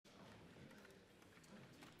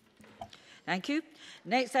Thank you.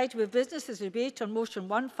 Next item of business is a debate on motion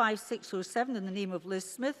 15607 in the name of Liz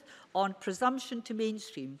Smith on presumption to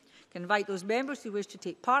mainstream. I can invite those members who wish to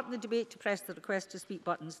take part in the debate to press the request to speak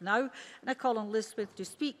buttons now. And I call on Liz Smith to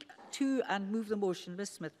speak to and move the motion. Liz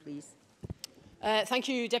Smith, please. Thank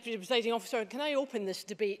you, Deputy Presiding Officer. Can I open this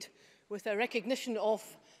debate with a recognition of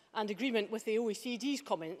and agreement with the OECD's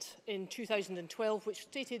comments in 2012, which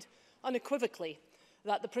stated unequivocally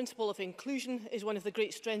that the principle of inclusion is one of the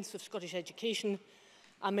great strengths of Scottish education.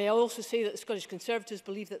 And may I also say that the Scottish Conservatives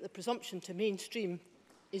believe that the presumption to mainstream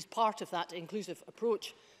is part of that inclusive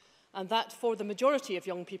approach, and that for the majority of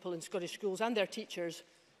young people in Scottish schools and their teachers,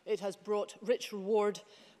 it has brought rich reward,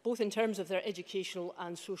 both in terms of their educational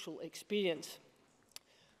and social experience.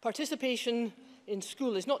 Participation in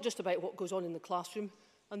school is not just about what goes on in the classroom,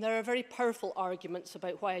 and there are very powerful arguments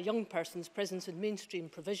about why a young person's presence in mainstream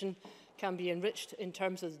provision can be enriched in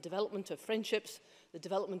terms of the development of friendships, the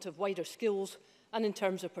development of wider skills, and in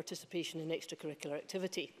terms of participation in extracurricular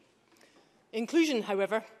activity. Inclusion,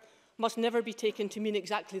 however, must never be taken to mean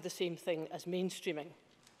exactly the same thing as mainstreaming.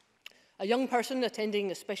 A young person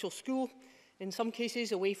attending a special school, in some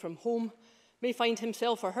cases away from home, may find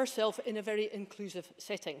himself or herself in a very inclusive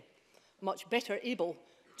setting, much better able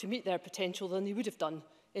to meet their potential than they would have done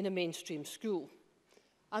in a mainstream school.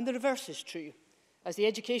 And the reverse is true. As the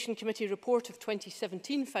Education Committee report of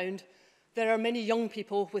 2017 found, there are many young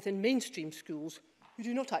people within mainstream schools who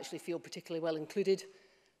do not actually feel particularly well included,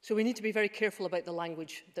 so we need to be very careful about the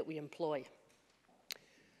language that we employ.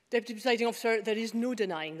 Deputy Presiding Officer, there is no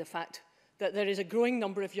denying the fact that there is a growing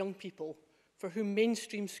number of young people for whom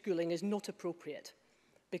mainstream schooling is not appropriate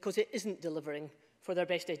because it isn't delivering for their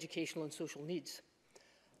best educational and social needs.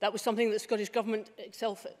 That was something that the Scottish Government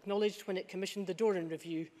itself acknowledged when it commissioned the Doran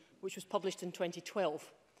Review, which was published in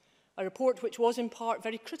 2012, a report which was in part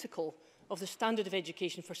very critical of the standard of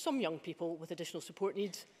education for some young people with additional support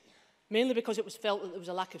needs, mainly because it was felt that there was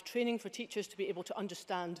a lack of training for teachers to be able to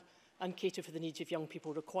understand and cater for the needs of young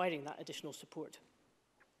people requiring that additional support.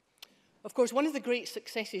 Of course, one of the great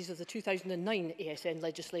successes of the 2009 ASN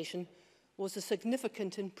legislation was the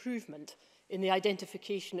significant improvement in the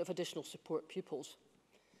identification of additional support pupils.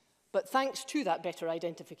 But thanks to that better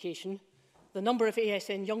identification, the number of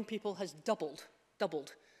ASN young people has doubled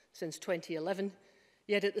since 2011,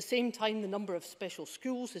 yet at the same time the number of special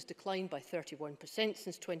schools has declined by 31%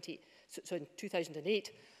 since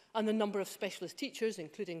 2008, and the number of specialist teachers,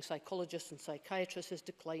 including psychologists and psychiatrists, has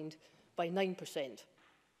declined by 9%.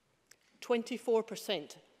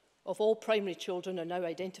 24% of all primary children are now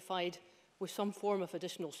identified with some form of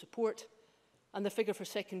additional support, and the figure for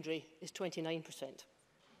secondary is 29%.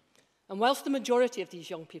 And whilst the majority of these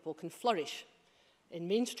young people can flourish in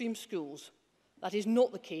mainstream schools, that is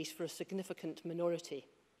not the case for a significant minority.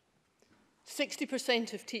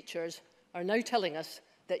 60% of teachers are now telling us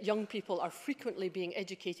that young people are frequently being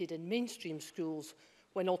educated in mainstream schools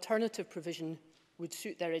when alternative provision would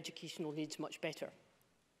suit their educational needs much better.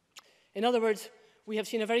 In other words, we have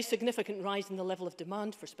seen a very significant rise in the level of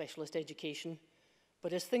demand for specialist education,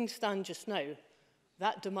 but as things stand just now,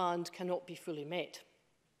 that demand cannot be fully met.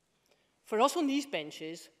 For us on these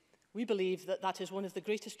benches, we believe that that is one of the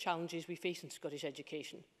greatest challenges we face in Scottish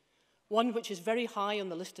education, one which is very high on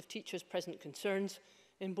the list of teachers' present concerns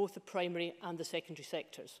in both the primary and the secondary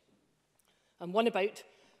sectors, and one about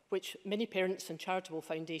which many parents and charitable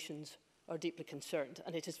foundations are deeply concerned.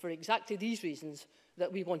 And it is for exactly these reasons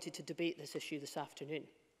that we wanted to debate this issue this afternoon,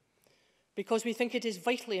 because we think it is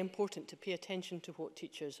vitally important to pay attention to what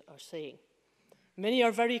teachers are saying. Many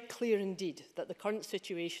are very clear indeed that the current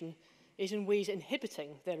situation is in ways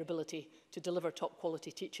inhibiting their ability to deliver top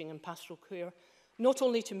quality teaching and pastoral care, not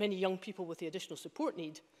only to many young people with the additional support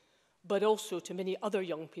need, but also to many other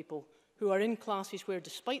young people who are in classes where,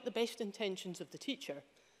 despite the best intentions of the teacher,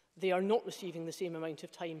 they are not receiving the same amount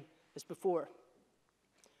of time as before.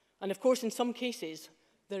 And of course, in some cases,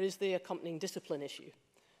 there is the accompanying discipline issue.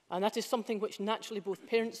 And that is something which naturally both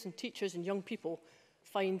parents and teachers and young people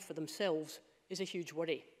find for themselves is a huge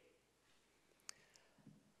worry.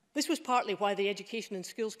 This was partly why the Education and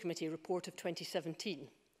Skills Committee report of 2017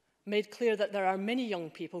 made clear that there are many young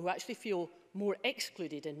people who actually feel more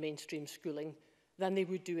excluded in mainstream schooling than they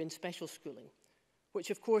would do in special schooling, which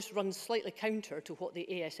of course runs slightly counter to what the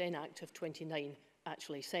ASN Act of 29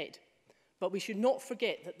 actually said. But we should not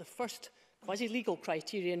forget that the first quasi-legal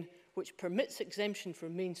criterion which permits exemption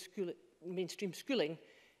from mainstream schooling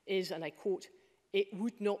is, and I quote, "it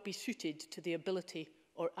would not be suited to the ability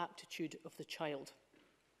or aptitude of the child."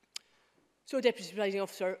 So, Deputy Presiding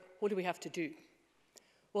Officer, what do we have to do?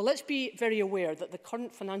 Well, let's be very aware that the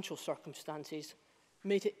current financial circumstances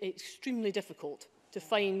made it extremely difficult to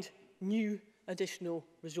find new additional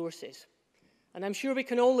resources. And I'm sure we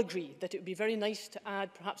can all agree that it would be very nice to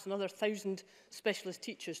add perhaps another 1,000 specialist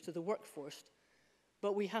teachers to the workforce,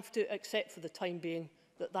 but we have to accept for the time being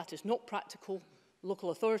that that is not practical.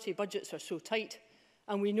 Local authority budgets are so tight,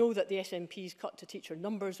 and we know that the SNP's cut to teacher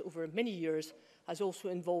numbers over many years has also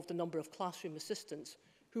involved a number of classroom assistants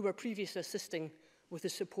who were previously assisting with the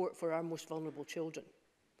support for our most vulnerable children.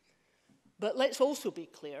 But let's also be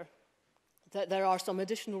clear that there are some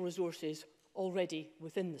additional resources already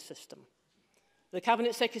within the system. The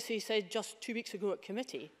Cabinet Secretary said just 2 weeks ago at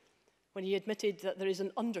committee, when he admitted that there is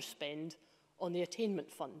an underspend on the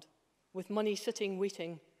attainment fund, with money sitting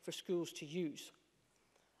waiting for schools to use.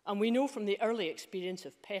 And we know from the early experience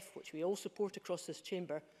of PEF, which we all support across this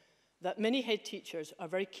chamber, that many head teachers are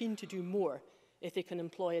very keen to do more if they can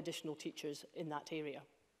employ additional teachers in that area.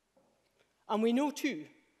 And we know too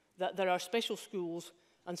that there are special schools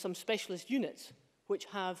and some specialist units which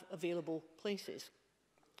have available places.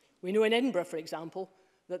 We know in Edinburgh, for example,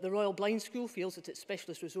 that the Royal Blind School feels that its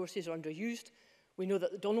specialist resources are underused. We know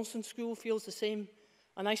that the Donaldson School feels the same,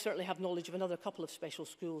 and I certainly have knowledge of another couple of special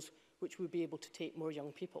schools which would be able to take more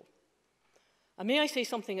young people. And may I say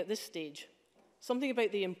something at this stage, something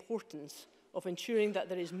about the importance of ensuring that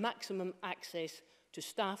there is maximum access to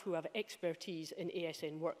staff who have expertise in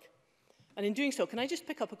ASN work. And in doing so, can I just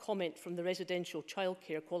pick up a comment from the Residential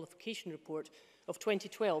Childcare Qualification Report of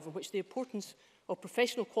 2012, in which the importance of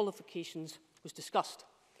professional qualifications was discussed.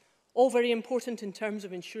 All very important in terms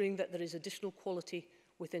of ensuring that there is additional quality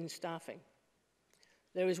within staffing.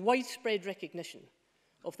 There is widespread recognition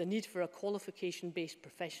of the need for a qualification-based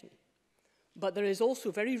profession, but there is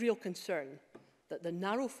also very real concern that the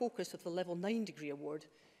narrow focus of the Level 9 degree award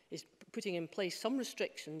is putting in place some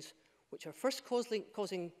restrictions which are first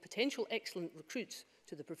causing potential excellent recruits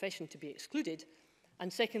to the profession to be excluded,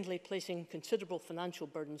 and secondly, placing considerable financial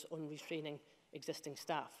burdens on retraining existing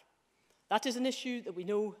staff. That is an issue that we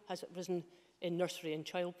know has arisen in nursery and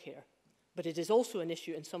childcare, but it is also an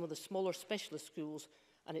issue in some of the smaller specialist schools,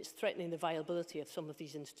 and it's threatening the viability of some of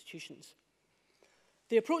these institutions.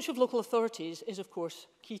 The approach of local authorities is, of course,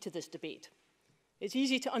 key to this debate. It's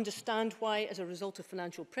easy to understand why, as a result of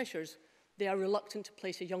financial pressures, they are reluctant to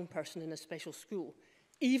place a young person in a special school,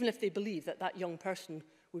 even if they believe that that young person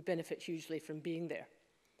would benefit hugely from being there.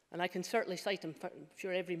 And I can certainly cite, I'm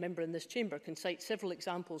sure every member in this chamber can cite several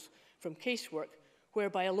examples from casework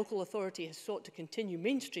whereby a local authority has sought to continue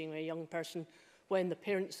mainstreaming a young person when the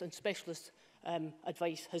parents and specialist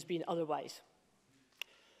advice has been otherwise.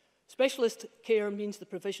 Specialist care means the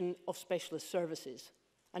provision of specialist services.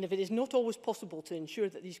 And if it is not always possible to ensure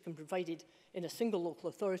that these can be provided in a single local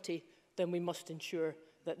authority, then we must ensure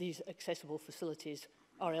that these accessible facilities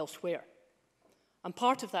are elsewhere. And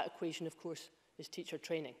part of that equation, of course, is teacher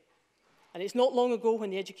training. And it's not long ago when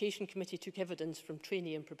the Education Committee took evidence from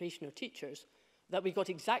trainee and probationer teachers that we got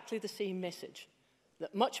exactly the same message,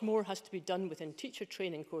 that much more has to be done within teacher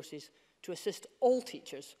training courses to assist all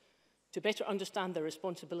teachers to better understand their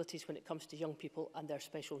responsibilities when it comes to young people and their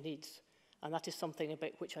special needs. And that is something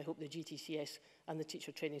about which I hope the GTCS and the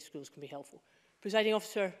teacher training schools can be helpful. Presiding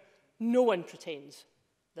Officer, no one pretends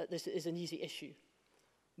that this is an easy issue.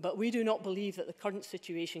 But we do not believe that the current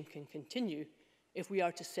situation can continue if we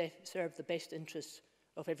are to serve the best interests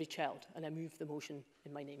of every child. And I move the motion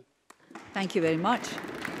in my name. Thank you very much.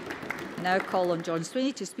 I now call on John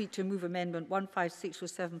Swinney to speak to move Amendment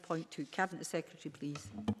 15607.2. Cabinet Secretary, please.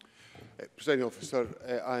 Presiding Officer,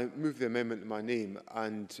 I move the amendment in my name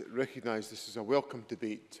and recognise this is a welcome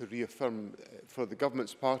debate to reaffirm for the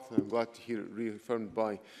Government's part, and I'm glad to hear it reaffirmed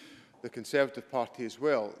by the Conservative Party as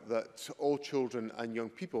well, that all children and young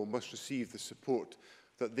people must receive the support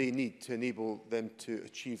that they need to enable them to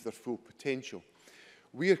achieve their full potential.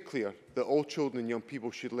 We are clear that all children and young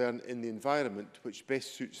people should learn in the environment which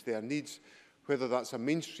best suits their needs, whether that's a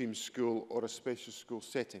mainstream school or a special school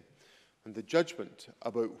setting. And the judgment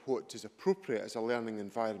about what is appropriate as a learning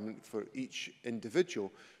environment for each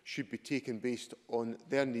individual should be taken based on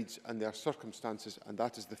their needs and their circumstances, and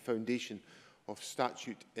that is the foundation of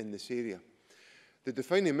statute in this area. The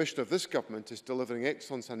defining mission of this government is delivering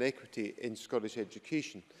excellence and equity in Scottish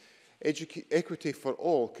education. Equity for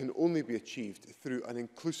all can only be achieved through an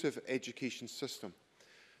inclusive education system.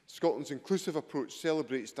 Scotland's inclusive approach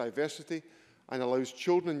celebrates diversity and allows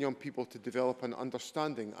children and young people to develop an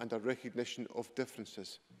understanding and a recognition of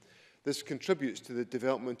differences. This contributes to the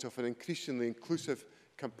development of an increasingly inclusive,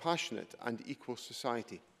 compassionate and equal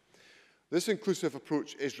society. This inclusive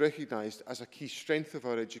approach is recognised as a key strength of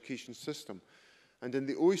our education system, and in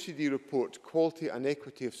the OECD report Quality and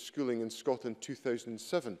Equity of Schooling in Scotland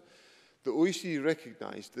 2007, the OECD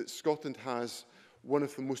recognised that Scotland has one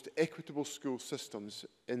of the most equitable school systems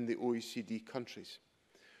in the OECD countries.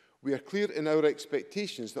 We are clear in our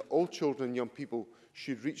expectations that all children and young people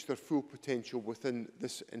should reach their full potential within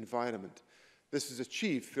this environment. This is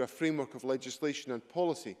achieved through a framework of legislation and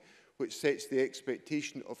policy which sets the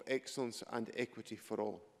expectation of excellence and equity for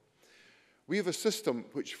all. We have a system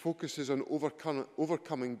which focuses on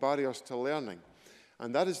overcoming barriers to learning,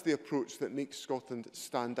 and that is the approach that makes Scotland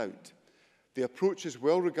stand out. The approach is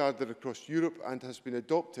well regarded across Europe and has been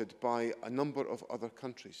adopted by a number of other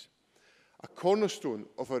countries. A cornerstone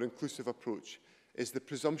of our inclusive approach is the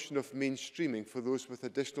presumption of mainstreaming for those with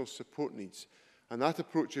additional support needs, and that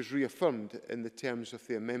approach is reaffirmed in the terms of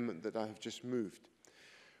the amendment that I have just moved.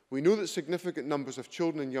 We know that significant numbers of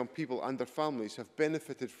children and young people and their families have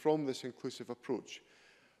benefited from this inclusive approach.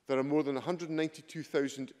 There are more than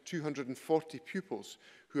 192,240 pupils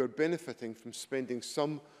who are benefiting from spending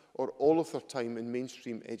some or all of their time in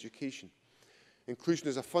mainstream education. Inclusion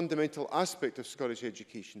is a fundamental aspect of Scottish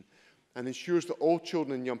education and ensures that all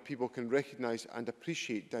children and young people can recognise and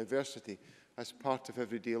appreciate diversity as part of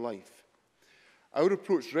everyday life. Our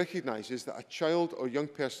approach recognises that a child or young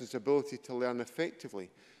person's ability to learn effectively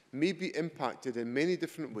may be impacted in many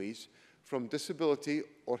different ways, from disability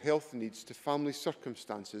or health needs to family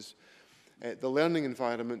circumstances, the learning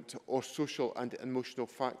environment or social and emotional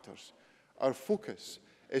factors. Our focus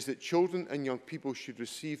is that children and young people should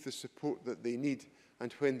receive the support that they need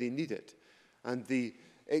and when they need it, and the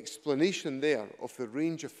explanation there of the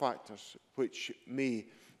range of factors which may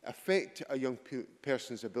affect a young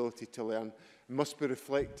person's ability to learn must be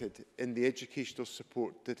reflected in the educational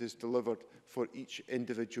support that is delivered for each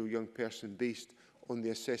individual young person based on the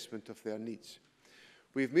assessment of their needs.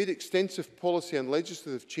 We have made extensive policy and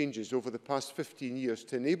legislative changes over the past 15 years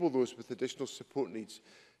to enable those with additional support needs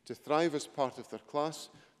to thrive as part of their class,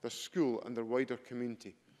 their school and their wider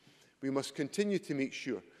community. We must continue to make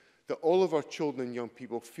sure that all of our children and young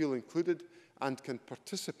people feel included and can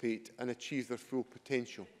participate and achieve their full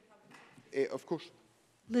potential. Of course.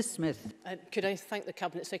 Liz Smith. Could I thank the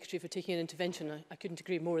Cabinet Secretary for taking an intervention? I couldn't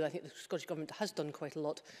agree more. I think the Scottish Government has done quite a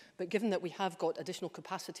lot. But given that we have got additional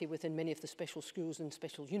capacity within many of the special schools and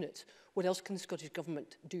special units, what else can the Scottish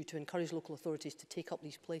Government do to encourage local authorities to take up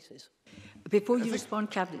these places? Before you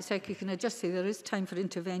respond, Cabinet Secretary, can I just say there is time for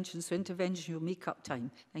intervention, so intervention will make up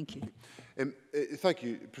time. Thank you. Thank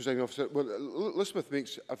you, Presiding Officer. Well, Liz Smith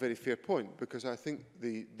makes a very fair point, because I think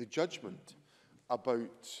the judgment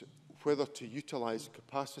about whether to utilise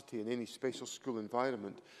capacity in any special school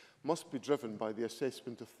environment must be driven by the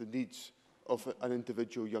assessment of the needs of an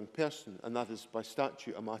individual young person, and that is by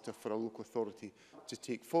statute a matter for a local authority to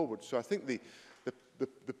take forward. So I think the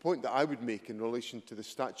point that I would make in relation to the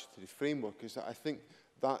statutory framework is that I think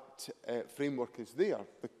that framework is there.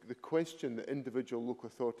 The question that individual local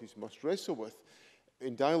authorities must wrestle with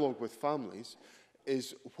in dialogue with families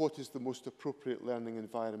is what is the most appropriate learning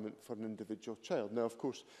environment for an individual child. Now, of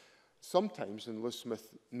course, sometimes, and Liz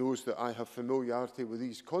Smith knows that I have familiarity with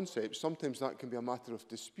these concepts, sometimes that can be a matter of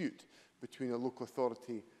dispute between a local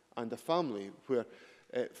authority and a family, where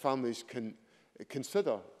families can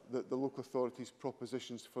consider that the local authority's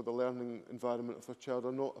propositions for the learning environment of their child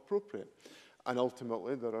are not appropriate. And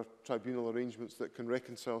ultimately, there are tribunal arrangements that can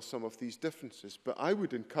reconcile some of these differences. But I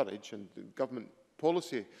would encourage, and the government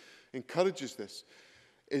policy encourages this,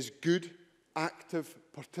 is good, active,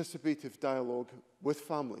 participative dialogue with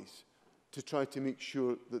families to try to make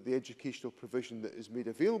sure that the educational provision that is made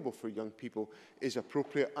available for young people is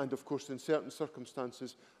appropriate. And of course, in certain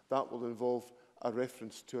circumstances, that will involve a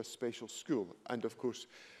reference to a special school. And of course,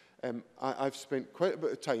 I've spent quite a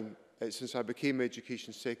bit of time since I became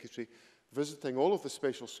Education Secretary visiting all of the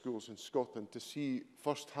special schools in Scotland to see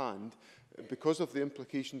firsthand, because of the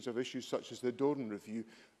implications of issues such as the Doran Review,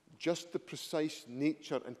 just the precise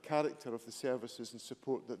nature and character of the services and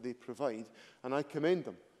support that they provide. And I commend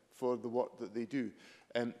them for the work that they do.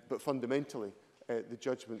 But fundamentally, the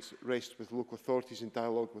judgments rest with local authorities in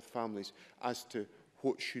dialogue with families as to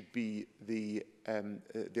what should be the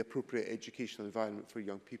appropriate educational environment for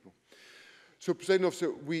young people. So, Presiding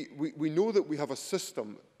Officer, we know that we have a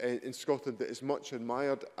system in Scotland that is much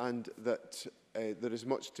admired and that there is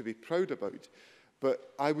much to be proud about.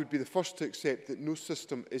 But I would be the first to accept that no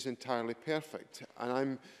system is entirely perfect. And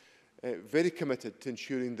I'm very committed to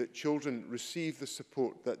ensuring that children receive the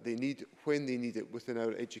support that they need when they need it within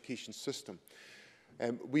our education system.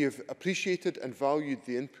 We have appreciated and valued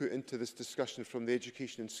the input into this discussion from the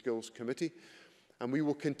Education and Skills Committee, and we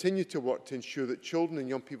will continue to work to ensure that children and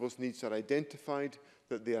young people's needs are identified,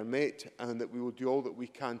 that they are met, and that we will do all that we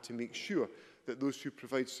can to make sure that those who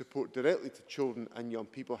provide support directly to children and young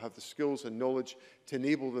people have the skills and knowledge to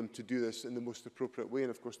enable them to do this in the most appropriate way.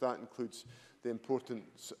 And of course that includes the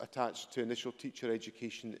importance attached to initial teacher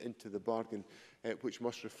education into the bargain, which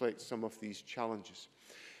must reflect some of these challenges.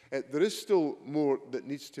 There is still more that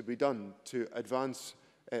needs to be done to advance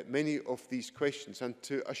many of these questions and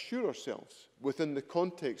to assure ourselves, within the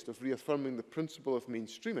context of reaffirming the principle of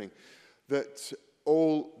mainstreaming, that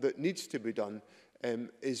all that needs to be done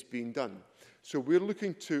is being done. So we're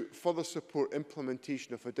looking to further support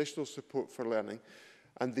implementation of additional support for learning,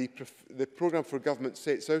 and the programme for government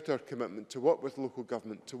sets out our commitment to work with local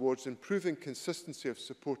government towards improving consistency of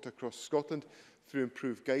support across Scotland through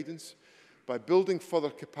improved guidance, by building further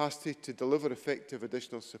capacity to deliver effective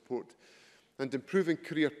additional support, and improving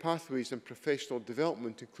career pathways and professional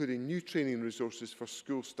development, including new training resources for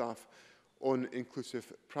school staff on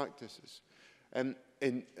inclusive practices.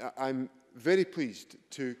 I'm very pleased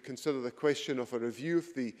to consider the question of a review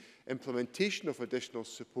of the implementation of additional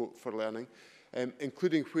support for learning,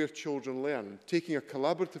 including where children learn. Taking a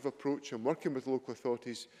collaborative approach and working with local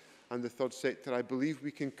authorities and the third sector, I believe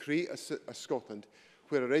we can create a Scotland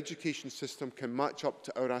where our education system can match up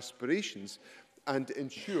to our aspirations and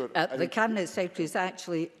ensure... The Cabinet Secretary is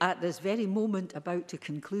actually at this very moment about to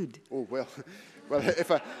conclude. Oh, well... Well,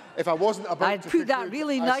 if I wasn't about I'd to put conclude, that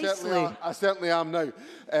really nicely. I certainly am now.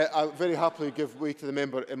 I'll very happily give way to the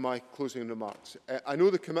member in my closing remarks. I know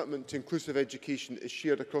the commitment to inclusive education is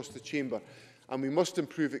shared across the Chamber, and we must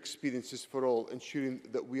improve experiences for all, ensuring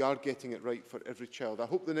that we are getting it right for every child. I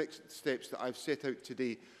hope the next steps that I've set out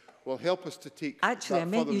today will help us to take Actually, I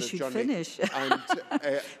meant you should finish.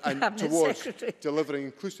 and towards delivering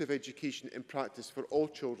inclusive education in practice for all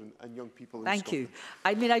children and young people in Scotland. Thank you.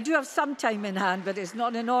 I mean, I do have some time in hand, but it's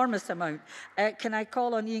not an enormous amount. Can I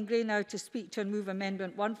call on Ian Gray now to speak to and move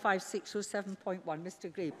Amendment 15607.1?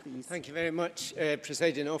 Mr Gray, please. Thank you very much,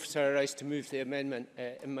 Presiding Officer. I rise to move the amendment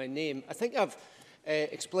in my name. I think I've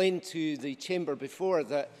explained to the Chamber before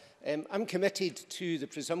that I'm committed to the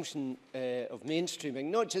presumption of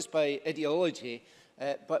mainstreaming, not just by ideology,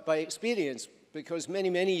 but by experience, because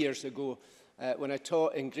many years ago, when I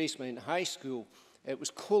taught in Gracemount High School, it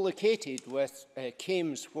was co-located with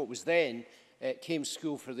Kames, what was then Kames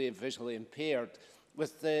School for the Visually Impaired,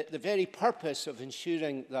 with the very purpose of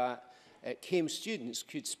ensuring that Kames students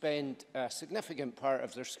could spend a significant part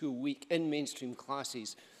of their school week in mainstream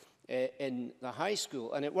classes in the high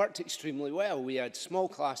school, and it worked extremely well. We had small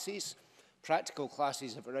classes, practical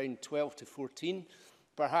classes of around 12 to 14,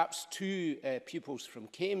 perhaps 2 pupils from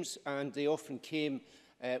Kames, and they often came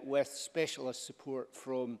with specialist support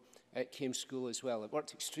from Kames School as well. It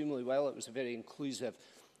worked extremely well. It was a very inclusive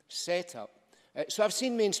setup. So I've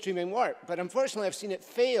seen mainstreaming work, but unfortunately I've seen it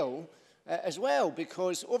fail as well,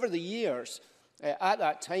 because over the years, at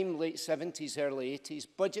that time, late 70s, early 80s,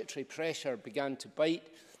 budgetary pressure began to bite.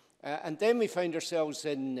 And then we found ourselves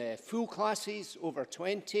in full classes, over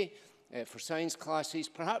 20 for science classes,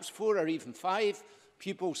 perhaps 4 or even 5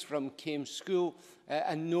 pupils from Kames School,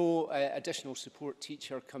 and no additional support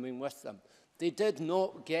teacher coming with them. They did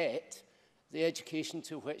not get the education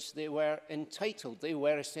to which they were entitled. They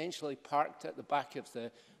were essentially parked at the back of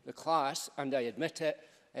the class, and I admit it,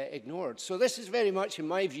 ignored. So this is very much, in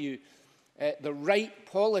my view, the right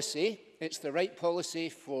policy. It's the right policy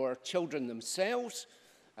for children themselves,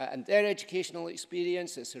 and their educational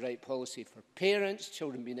experience. It's the right policy for parents,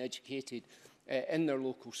 children being educated in their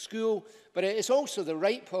local school. But it is also the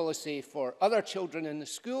right policy for other children in the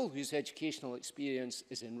school whose educational experience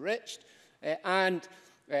is enriched. And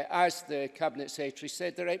as the Cabinet Secretary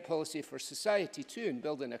said, the right policy for society too, in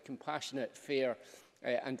building a compassionate, fair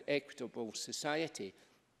and equitable society.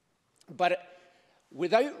 But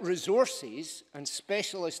without resources and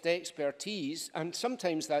specialist expertise, and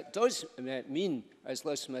sometimes that does mean, as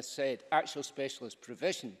Liz Smith said, actual specialist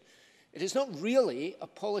provision, it is not really a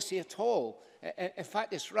policy at all. In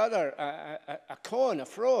fact, it's rather a con, a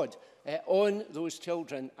fraud on those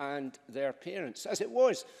children and their parents, as it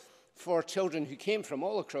was for children who came from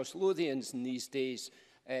all across Lothians in these days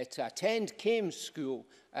to attend Kames School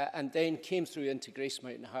and then came through into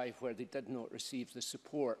Gracemount High, where they did not receive the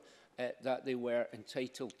support that they were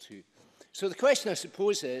entitled to. So the question, I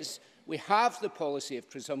suppose, is, we have the policy of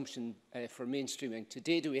presumption for mainstreaming.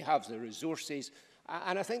 Today, do we have the resources?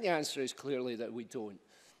 And I think the answer is clearly that we don't.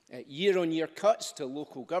 Year-on-year cuts to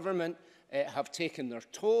local government have taken their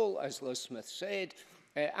toll, as Liz Smith said.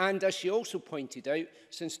 And as she also pointed out,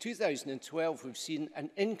 since 2012, we've seen an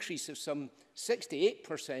increase of some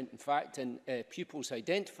 68%, in fact, in pupils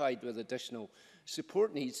identified with additional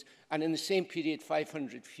support needs, and in the same period,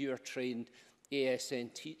 500 fewer trained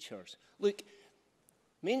ASN teachers. Look,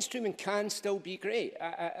 Mainstreaming can still be great.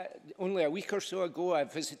 Only a week or so ago, I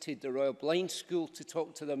visited the Royal Blind School to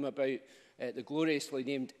talk to them about the gloriously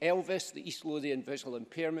named Elvis, the East Lothian Visual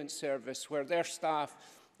Impairment Service, where their staff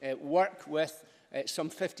work with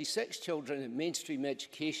some 56 children in mainstream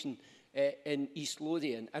education in East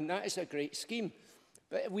Lothian. And that is a great scheme.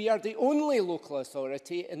 But we are the only local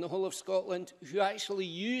authority in the whole of Scotland who actually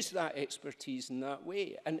use that expertise in that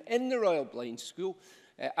way. And in the Royal Blind School,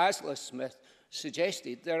 as Liz Smith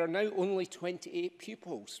suggested, there are now only 28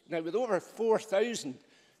 pupils. Now, with over 4,000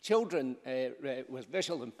 children with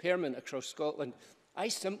visual impairment across Scotland, I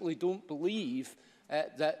simply don't believe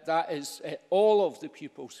that is all of the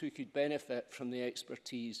pupils who could benefit from the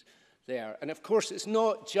expertise there. And of course, it's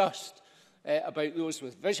not just about those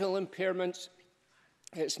with visual impairments.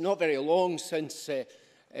 It's not very long since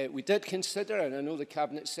we did consider, and I know the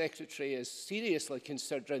Cabinet Secretary is seriously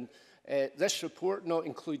considering this report, Not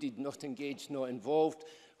Included, Not Engaged, Not Involved,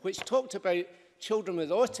 which talked about children with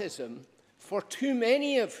autism, for too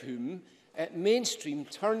many of whom mainstream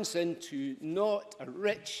turns into not a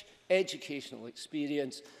rich educational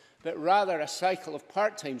experience, but rather a cycle of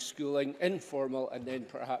part-time schooling, informal and then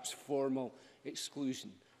perhaps formal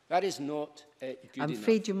exclusion. That is not good enough. I'm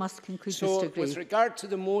afraid you must conclude, Mr. Gray. With regard to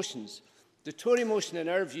the motions, the Tory motion, in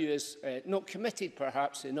our view, is not committed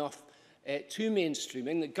perhaps enough to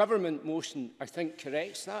mainstreaming. The government motion, I think,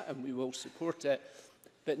 corrects that, and we will support it.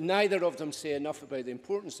 But neither of them say enough about the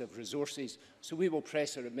importance of resources, so we will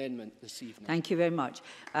press our amendment this evening. Thank you very much.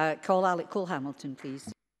 Alec Cole-Hamilton,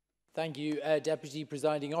 please. Thank you, Deputy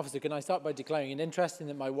Presiding Officer. Can I start by declaring an interest in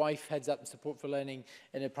that my wife heads up Support for Learning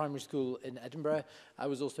in a primary school in Edinburgh. I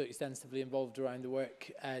was also extensively involved around the work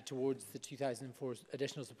towards the 2004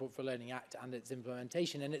 Additional Support for Learning Act and its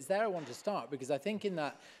implementation. And it's there I want to start, because I think in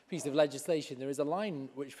that piece of legislation there is a line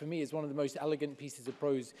which for me is one of the most elegant pieces of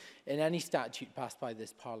prose in any statute passed by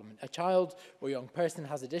this Parliament. A child or young person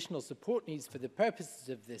has additional support needs for the purposes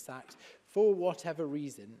of this Act, for whatever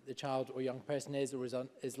reason the child or young person is or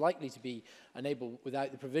is likely to be unable, without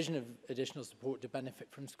the provision of additional support, to benefit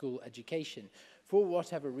from school education. For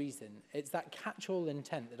whatever reason, it's that catch-all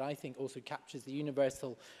intent that I think also captures the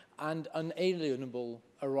universal and unalienable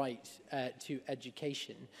right to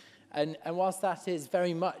education. And whilst that is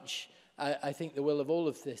very much, I think, the will of all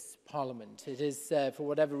of this Parliament, it is, for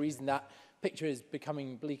whatever reason, that picture is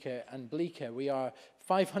becoming bleaker and bleaker. We are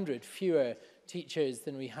 500 fewer teachers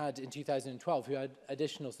than we had in 2012 who had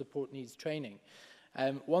additional support needs training.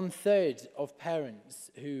 1/3 of parents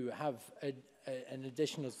who have an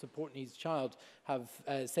additional support needs child have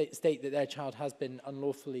state that their child has been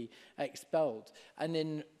unlawfully expelled. And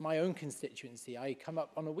in my own constituency, I come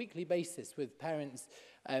up on a weekly basis with parents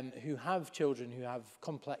who have children who have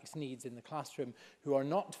complex needs in the classroom, who are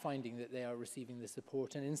not finding that they are receiving the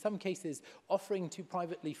support, and in some cases offering to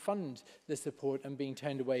privately fund the support and being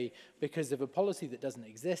turned away because of a policy that doesn't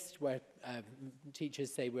exist, where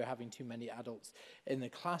teachers say we're having too many adults in the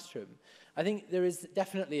classroom. I think there is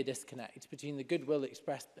definitely a disconnect between the goodwill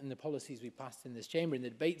expressed in the policies we passed in this chamber, in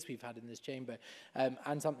the debates we've had in this chamber,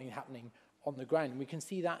 and something happening on the ground. We can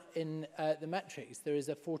see that in the metrics. There is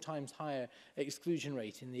a 4 times higher exclusion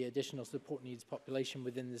rate in the additional support needs population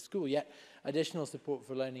within the school, yet additional support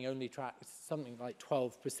for learning only tracks something like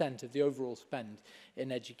 12% of the overall spend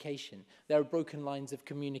in education. There are broken lines of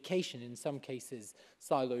communication, in some cases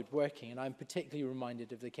siloed working, and I'm particularly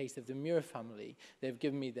reminded of the case of the Muir family. They've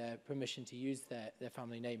given me their permission to use their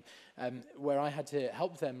family name, where I had to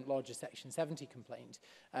help them lodge a Section 70 complaint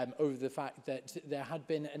over the fact that there had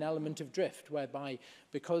been an element of drift, whereby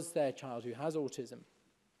because their child who has autism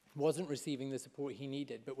wasn't receiving the support he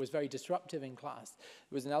needed, but was very disruptive in class,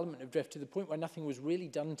 there was an element of drift to the point where nothing was really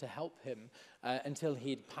done to help him until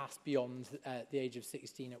he'd passed beyond the age of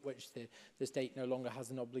 16, at which the state no longer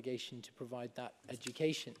has an obligation to provide that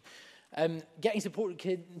education. Getting support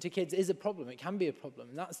to kids is a problem. It can be a problem,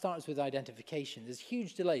 and that starts with identification. There's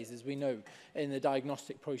huge delays, as we know, in the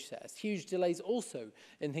diagnostic process. Huge delays also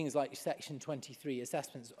in things like Section 23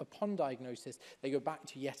 assessments. Upon diagnosis, they go back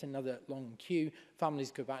to yet another long queue.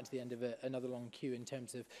 Families go back to the end of another long queue in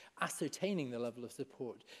terms of ascertaining the level of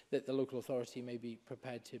support that the local authority may be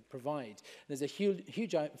prepared to provide. There's a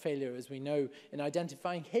huge failure, as we know, in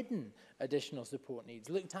identifying hidden additional support needs.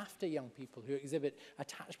 Looked after young people who exhibit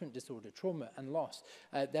attachment disorder, trauma and loss.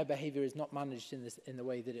 Their behaviour is not managed in the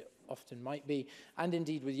way that it often might be. And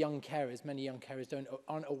indeed with young carers, many young carers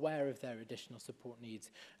aren't aware of their additional support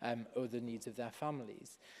needs or the needs of their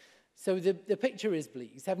families. So the picture is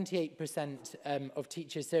bleak. 78% of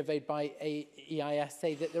teachers surveyed by EIS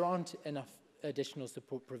say that there aren't enough additional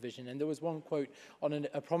support provision. And there was one quote on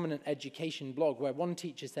a prominent education blog where one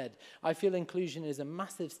teacher said, "I feel inclusion is a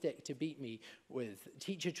massive stick to beat me with.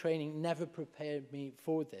 Teacher training never prepared me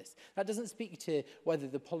for this." That doesn't speak to whether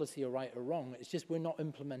the policy are right or wrong. It's just we're not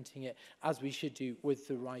implementing it as we should do with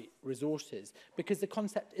the right resources, because the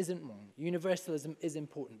concept isn't wrong. Universalism is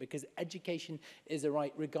important because education is a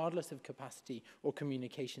right regardless of capacity or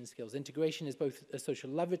communication skills. Integration is both a social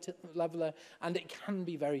leveler and it can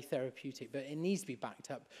be very therapeutic, but it needs to be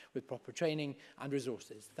backed up with proper training and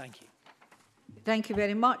resources. Thank you. Thank you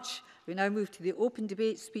very much. We now move to the open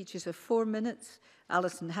debate. Speeches of 4 minutes.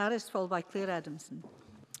 Alison Harris, followed by Claire Adamson.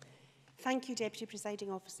 Thank you, Deputy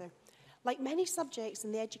Presiding Officer. Like many subjects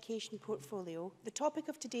in the education portfolio, the topic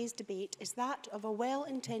of today's debate is that of a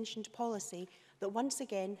well-intentioned policy that once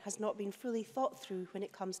again has not been fully thought through when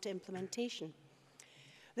it comes to implementation.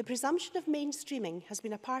 The presumption of mainstreaming has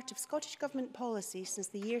been a part of Scottish Government policy since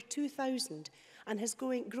the year 2000 and has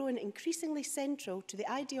grown increasingly central to the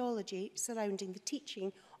ideology surrounding the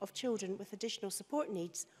teaching of children with additional support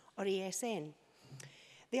needs, or ASN.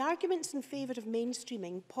 The arguments in favour of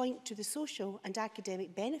mainstreaming point to the social and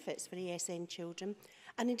academic benefits for ASN children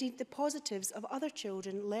and indeed the positives of other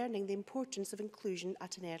children learning the importance of inclusion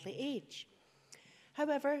at an early age.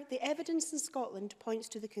 However, the evidence in Scotland points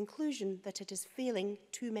to the conclusion that it is failing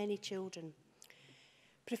too many children.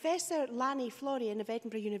 Professor Lanny Florian of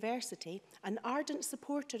Edinburgh University, an ardent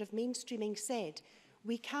supporter of mainstreaming, said,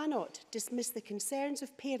 "We cannot dismiss the concerns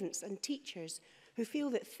of parents and teachers who feel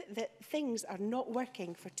that things are not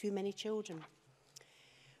working for too many children.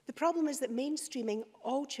 The problem is that mainstreaming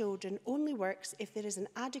all children only works if there is an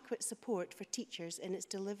adequate support for teachers in its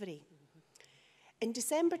delivery." In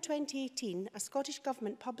December 2018, a Scottish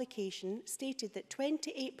Government publication stated that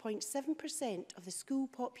 28.7% of the school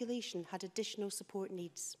population had additional support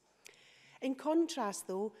needs. In contrast,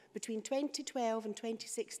 though, between 2012 and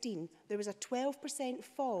 2016, there was a 12%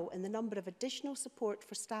 fall in the number of additional support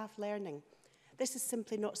for staff learning. This is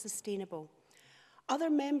simply not sustainable.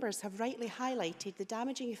 Other members have rightly highlighted the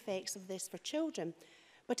damaging effects of this for children,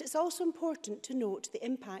 but it's also important to note the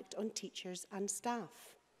impact on teachers and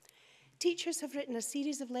staff. Teachers have written a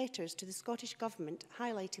series of letters to the Scottish Government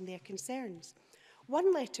highlighting their concerns.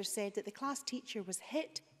 One letter said that the class teacher was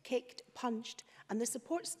hit, kicked, punched, and the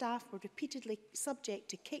support staff were repeatedly subject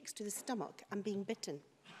to kicks to the stomach and being bitten.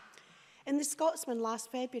 In the Scotsman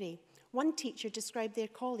last February, one teacher described their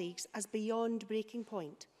colleagues as beyond breaking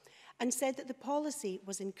point and said that the policy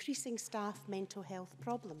was increasing staff mental health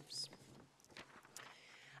problems.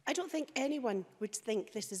 I don't think anyone would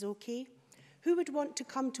think this is okay. Who would want to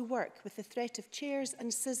come to work with the threat of chairs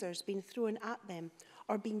and scissors being thrown at them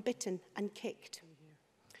or being bitten and kicked?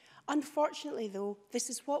 Unfortunately, though, this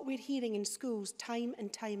is what we're hearing in schools time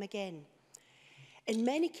and time again. In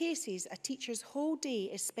many cases, a teacher's whole day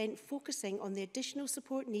is spent focusing on the additional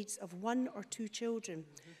support needs of 1 or 2 children,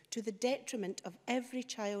 to the detriment of every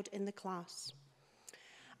child in the class.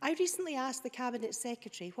 I recently asked the Cabinet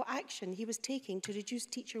Secretary what action he was taking to reduce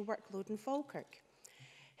teacher workload in Falkirk.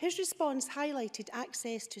 His response highlighted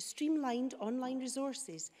access to streamlined online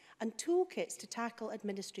resources and toolkits to tackle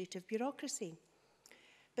administrative bureaucracy.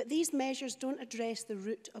 But these measures don't address the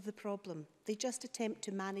root of the problem. They just attempt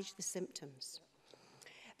to manage the symptoms.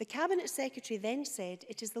 The Cabinet Secretary then said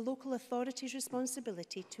it is the local authority's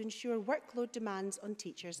responsibility to ensure workload demands on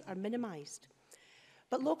teachers are minimised.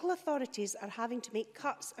 But local authorities are having to make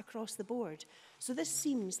cuts across the board, so this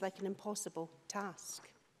seems like an impossible task.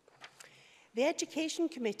 The Education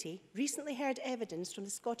Committee recently heard evidence from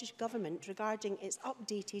the Scottish Government regarding its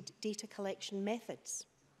updated data collection methods.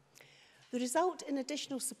 The result in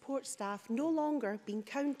additional support staff no longer being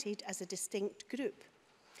counted as a distinct group,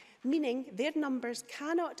 meaning their numbers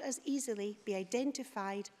cannot as easily be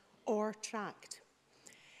identified or tracked.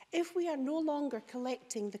 If we are no longer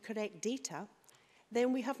collecting the correct data,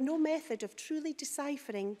 then we have no method of truly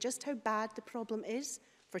deciphering just how bad the problem is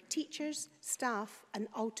for teachers, staff, and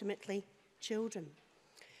ultimately children.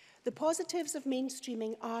 The positives of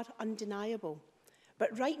mainstreaming are undeniable,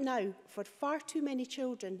 but right now, for far too many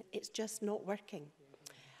children, it's just not working.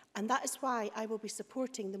 And that is why I will be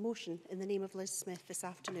supporting the motion in the name of Liz Smith this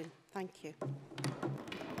afternoon. Thank you.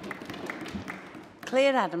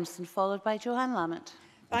 Claire Adamson, followed by Johann Lamont.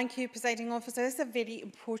 Thank you, Presiding Officer. This is a very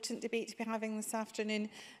important debate to be having this afternoon,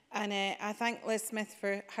 and I thank Liz Smith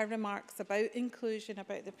for her remarks about inclusion,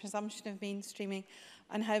 about the presumption of mainstreaming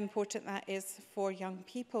and how important that is for young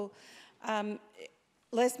people.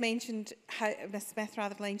 Liz mentioned how, Ms Smith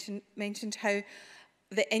rather mentioned how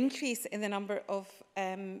the increase in the number of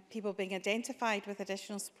people being identified with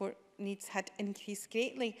additional support needs had increased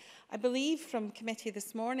greatly. I believe from committee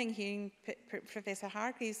this morning, hearing Professor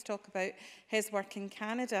Hargreaves talk about his work in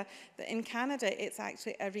Canada, that in Canada it's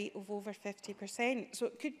actually a rate of over 50%. So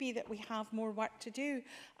it could be that we have more work to do,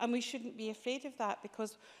 and we shouldn't be afraid of that,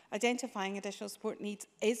 because identifying additional support needs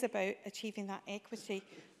is about achieving that equity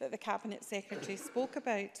that the Cabinet Secretary spoke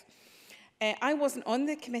about. I wasn't on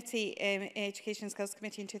the committee, Education and Skills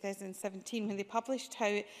Committee in 2017 when they published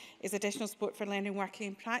how is additional support for learning, working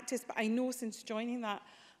and practice, but I know since joining that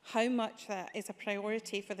how much that is a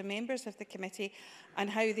priority for the members of the committee and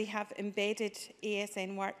how they have embedded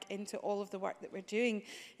ASN work into all of the work that we're doing.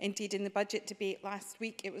 Indeed, in the budget debate last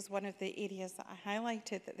week, it was one of the areas that I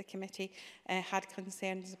highlighted that the committee had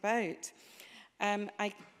concerns about.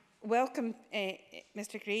 I welcome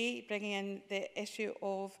Mr Gray bringing in the issue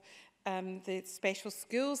of the special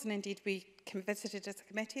schools, and indeed we visited as a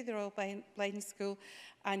committee the Royal Blind School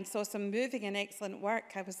and saw some moving and excellent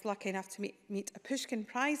work. I was lucky enough to meet a Pushkin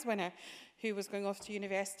Prize winner who was going off to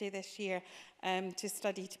university this year to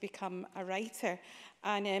study to become a writer.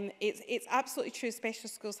 And it's absolutely true, special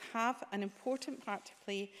schools have an important part to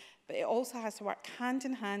play, but it also has to work hand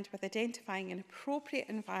in hand with identifying an appropriate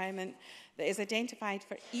environment that is identified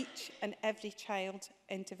for each and every child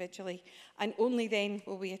individually. And only then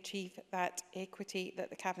will we achieve that equity that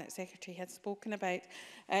the Cabinet Secretary had spoken about.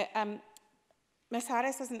 Ms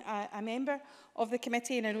Harris isn't a member of the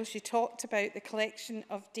committee, and I know she talked about the collection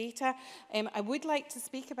of data. I would like to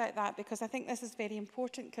speak about that because I think this is very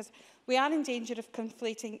important, because we are in danger of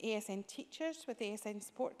conflating ASN teachers with ASN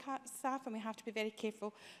support staff, and we have to be very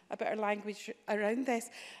careful about our language around this.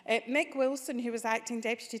 Mick Wilson, who was Acting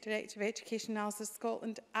Deputy Director of Education Analysis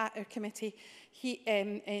Scotland at our committee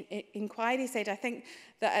inquiry, said, I think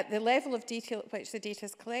that at the level of detail at which the data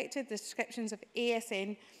is collected, the descriptions of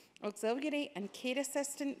ASN auxiliary and care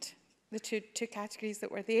assistant, the two categories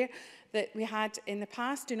that were there, that we had in the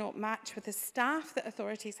past, do not match with the staff that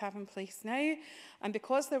authorities have in place now. And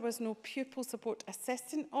because there was no pupil support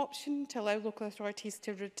assistant option to allow local authorities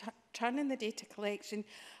to return in the data collection,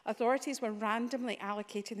 authorities were randomly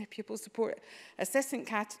allocating the pupil support assistant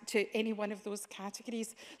to any one of those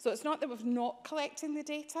categories. So it's not that we've not collecting the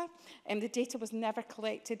data, and the data was never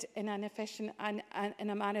collected in an efficient and in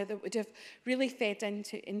a manner that would have really fed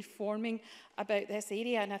into informing about this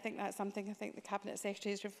area. And I think that's something I think the Cabinet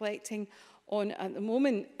Secretary is reflecting on at the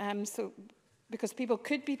moment. Because people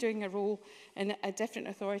could be doing a role in a different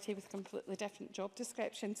authority with completely different job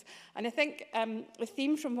descriptions. And I think the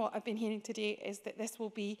theme from what I've been hearing today is that this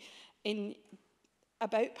will be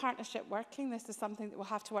about partnership working. This is something that we'll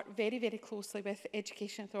have to work very, very closely with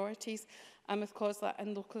education authorities and with COSLA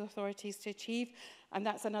and local authorities to achieve. And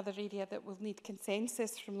that's another area that will need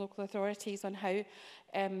consensus from local authorities on how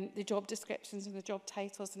the job descriptions and the job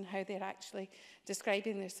titles and how they're actually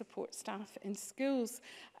describing their support staff in schools.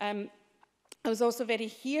 I was also very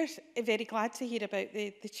glad to hear about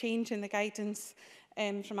the change in the guidance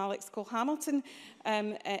from Alex Cole-Hamilton,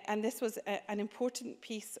 and this was an important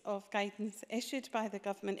piece of guidance issued by the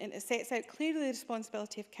government, and it sets out clearly the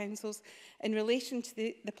responsibility of councils in relation to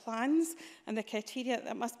the plans and the criteria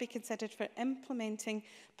that must be considered for implementing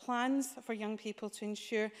plans for young people to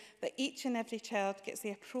ensure that each and every child gets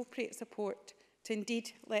the appropriate support to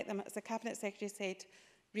indeed let them, as the Cabinet Secretary said,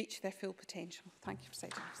 reach their full potential. Thank you,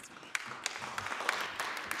 President Officer.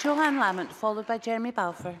 Joanne Lamont, followed by Jeremy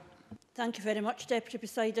Balfour. Thank you very much, Deputy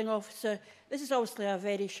Presiding Officer. This is obviously a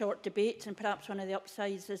very short debate, and perhaps one of the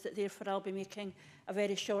upsides is that therefore I'll be making a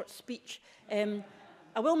very short speech.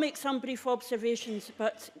 I will make some brief observations,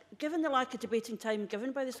 but given the lack of debating time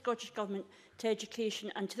given by the Scottish Government to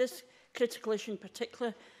education and to this critical issue in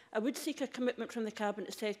particular, I would seek a commitment from the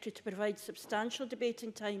Cabinet Secretary to provide substantial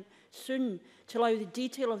debating time soon to allow the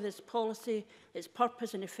detail of this policy, its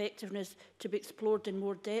purpose and effectiveness to be explored in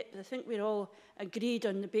more depth. I think we're all agreed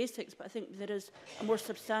on the basics, but I think there is a more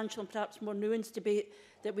substantial and perhaps more nuanced debate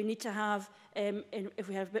that we need to have if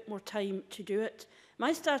we have a bit more time to do it.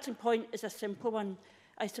 My starting point is a simple one.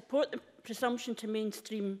 I support the presumption to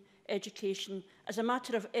mainstream education as a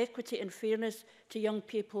matter of equity and fairness to young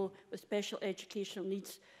people with special educational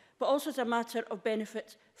needs, but also as a matter of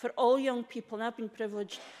benefit for all young people. And I've been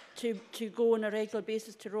privileged to go on a regular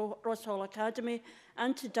basis to Ross Hall Academy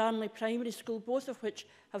and to Darnley Primary School, both of which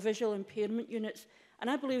have visual impairment units. And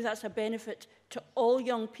I believe that's a benefit to all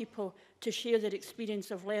young people to share their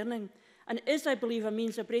experience of learning. And it is, I believe, a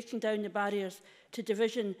means of breaking down the barriers to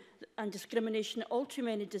division and discrimination that all too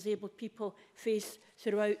many disabled people face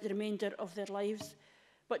throughout the remainder of their lives.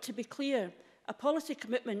 But to be clear, a policy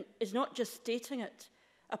commitment is not just stating it.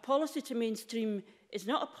 A policy to mainstream is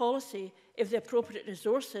not a policy if the appropriate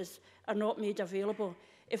resources are not made available.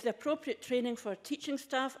 if the appropriate training for teaching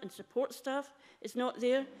staff and support staff is not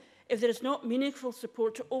there, if there is not meaningful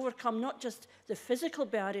support to overcome not just the physical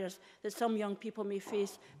barriers that some young people may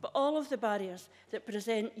face, but all of the barriers that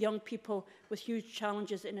present young people with huge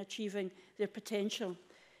challenges in achieving their potential.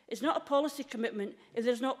 It's not a policy commitment if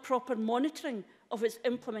there's not proper monitoring of its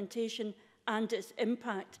implementation and its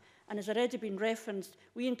impact. And as already been referenced,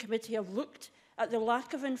 we in committee have looked at the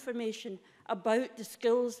lack of information about the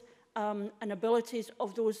skills and abilities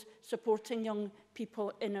of those supporting young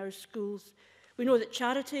people in our schools. We know that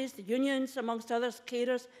charities, the unions, amongst others,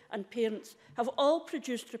 carers and parents have all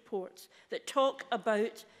produced reports that talk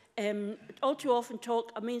about, all too often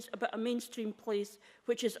talk about a mainstream place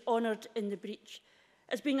which is honoured in the breach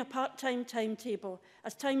as being a part-time timetable,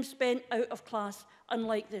 as time spent out of class,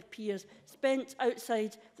 unlike their peers, spent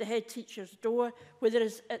outside the head teacher's door, where there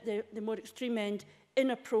is, at the more extreme end,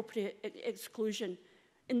 inappropriate exclusion.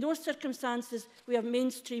 In those circumstances, we have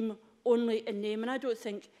mainstream only in name, and I don't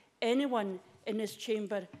think anyone in this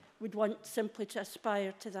chamber would want simply to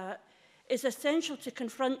aspire to that. It's essential to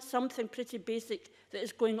confront something pretty basic that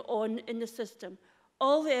is going on in the system.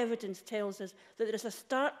 All the evidence tells us that there is a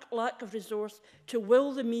stark lack of resource to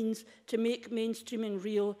will the means to make mainstreaming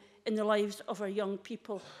real in the lives of our young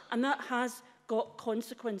people, and that has got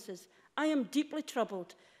consequences. I am deeply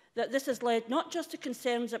troubled that this has led not just to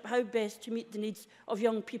concerns about how best to meet the needs of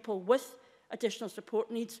young people with additional support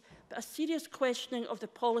needs, but a serious questioning of the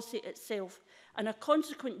policy itself and a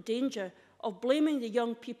consequent danger of blaming the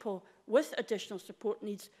young people with additional support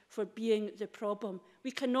needs for being the problem.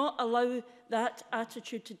 We cannot allow that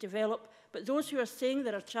attitude to develop, but those who are saying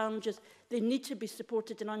there are challenges, they need to be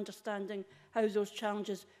supported in understanding how those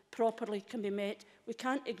challenges properly can be met. We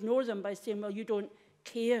can't ignore them by saying, well, you don't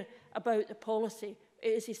care about the policy. It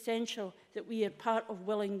is essential that we are part of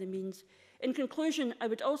willing the means. In conclusion, I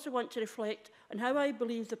would also want to reflect on how I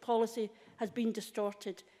believe the policy has been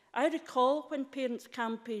distorted. I recall when parents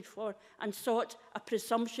campaigned for and sought a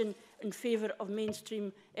presumption in favour of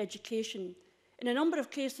mainstream education. In a number of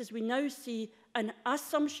cases, we now see an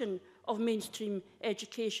assumption of mainstream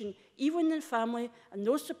education, even when the family and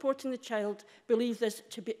those supporting the child believe this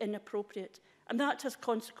to be inappropriate. And that has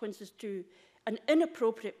consequences too. An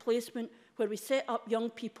inappropriate placement where we set up young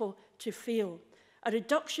people to fail. A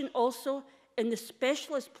reduction also in the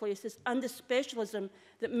specialist places and the specialism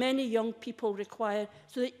that many young people require,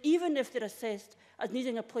 so that even if they're assessed as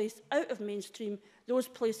needing a place out of mainstream, those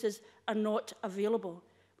places are not available.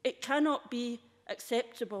 It cannot be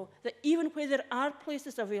acceptable that even where there are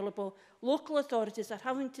places available, local authorities are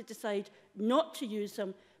having to decide not to use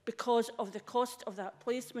them because of the cost of that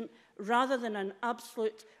placement, rather than an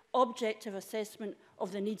absolute objective assessment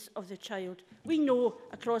of the needs of the child. We know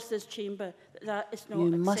across this chamber that that is not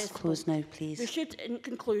accessible. You must close now, please. We should, in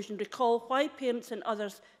conclusion, recall why parents and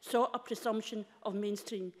others sought a presumption of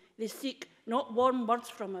mainstream. They seek not warm words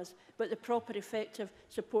from us, but the proper effective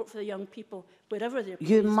support for the young people, wherever they're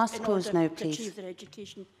placed, you must close in order now, to please. achieve their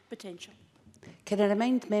education potential. Can I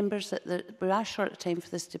remind members that we are short of time for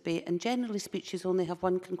this debate, and generally speeches only have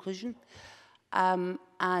one conclusion.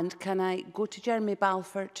 And can I go to Jeremy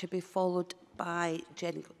Balfour to be followed by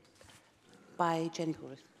Jenny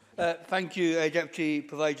Gorris? Thank you, Deputy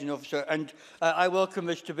Presiding Officer, and I welcome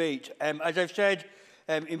this debate. As I've said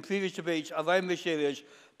in previous debates around this area,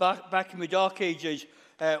 back in the dark ages,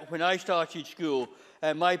 when I started school,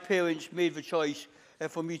 my parents made the choice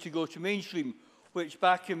for me to go to mainstream, which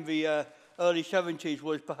back in the early 70s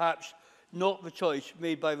was perhaps not the choice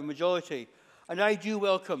made by the majority. And I do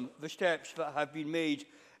welcome the steps that have been made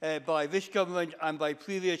by this government and by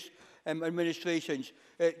previous administrations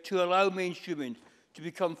to allow mainstreaming to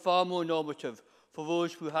become far more normative for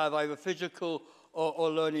those who have either physical or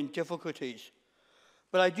learning difficulties.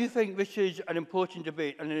 But I do think this is an important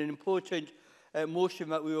debate and an important motion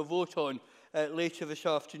that we will vote on later this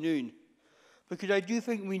afternoon, because I do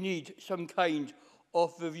think we need some kind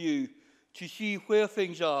of review to see where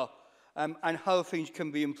things are and how things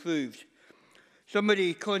can be improved.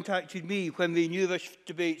 Somebody contacted me when they knew this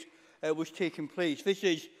debate was taking place. This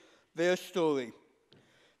is their story.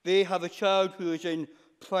 They have a child who is in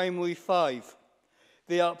primary 5.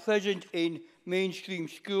 They are present in mainstream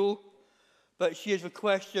school, but she has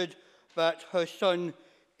requested that her son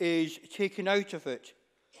is taken out of it.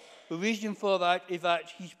 The reason for that is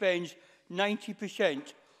that he spends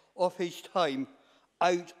 90% of his time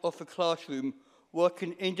out of the classroom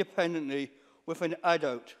working independently with an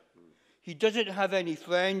adult. He doesn't have any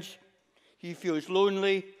friends, he feels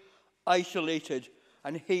lonely, isolated,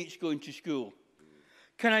 and hates going to school.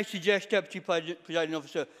 Can I suggest, Deputy Presiding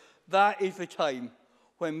Officer, that is the time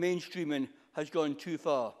when mainstreaming has gone too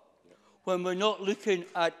far. when we're not looking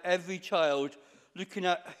at every child, looking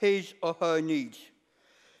at his or her needs.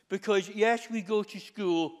 Because yes, we go to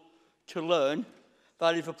school to learn,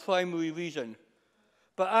 that is a primary reason.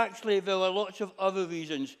 But actually there are lots of other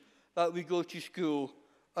reasons that we go to school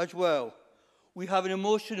as well. We have an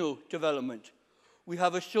emotional development. We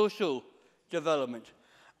have a social development.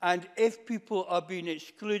 And if people are being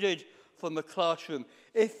excluded from the classroom,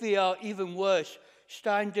 if they are even worse,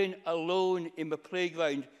 standing alone in the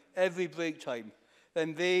playground every break time,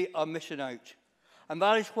 then they are missing out. And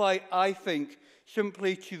that is why I think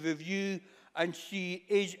simply to review and see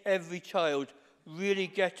is every child really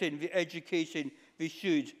getting the education they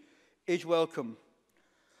should is welcome.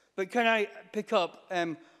 But can I pick up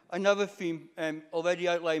another theme already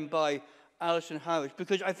outlined by Alison Harris?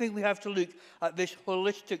 Because I think we have to look at this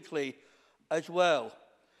holistically as well.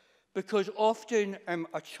 Because often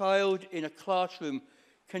a child in a classroom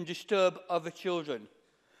can disturb other children.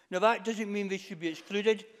 Now that doesn't mean they should be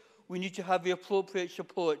excluded. We need to have the appropriate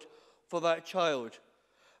support for that child.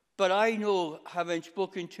 But I know, having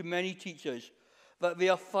spoken to many teachers, that they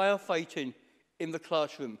are firefighting in the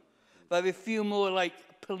classroom, that they feel more like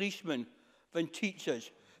policemen than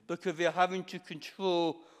teachers because they are having to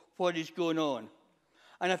control what is going on.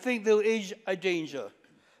 And I think there is a danger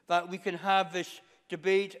that we can have this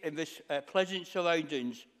debate in this pleasant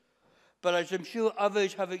surroundings, but as I'm sure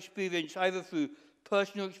others have experienced, either through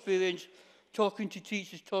personal experience, talking to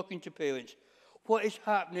teachers, talking to parents, what is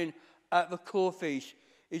happening at the coreface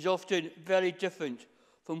is often very different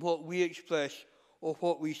from what we express or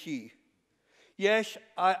what we see. Yes,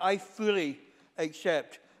 I fully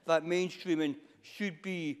accept that mainstreaming should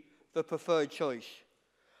be the preferred choice,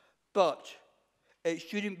 but it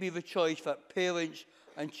shouldn't be the choice that parents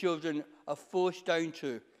and children are forced down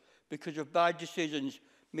to because of bad decisions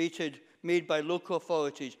made by local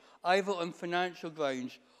authorities, either on financial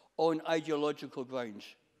grounds or on ideological grounds.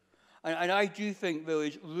 And I do think there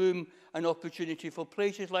is room and opportunity for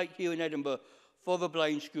places like here in Edinburgh for the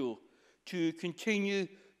blind school to continue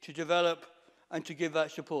to develop and to give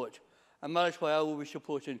that support. And that is why I will be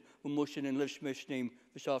supporting the motion in Liv Smith's name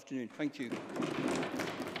this afternoon. Thank you.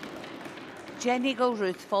 Jenny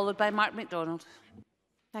Gilruth, followed by Mark MacDonald.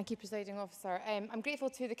 Thank you, Presiding Officer. I'm grateful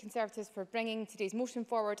to the Conservatives for bringing today's motion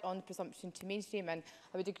forward on the presumption to mainstream, and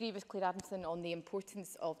I would agree with Claire Adamson on the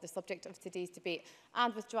importance of the subject of today's debate.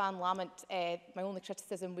 And with Joanne Lamont, my only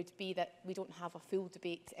criticism would be that we don't have a full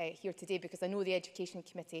debate here today, because I know the Education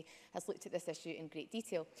Committee has looked at this issue in great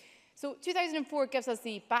detail. So 2004 gives us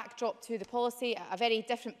the backdrop to the policy, a very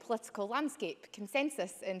different political landscape,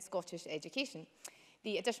 consensus in Scottish education,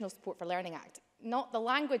 the Additional Support for Learning Act. Not the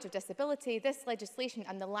language of disability, this legislation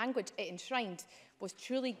and the language it enshrined was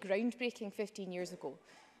truly groundbreaking 15 years ago.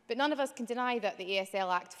 But none of us can deny that the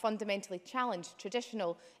ASL Act fundamentally challenged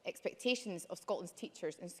traditional expectations of Scotland's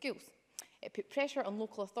teachers in schools. It put pressure on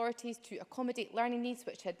local authorities to accommodate learning needs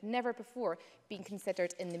which had never before been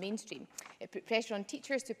considered in the mainstream. It put pressure on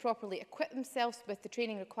teachers to properly equip themselves with the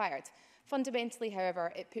training required. Fundamentally,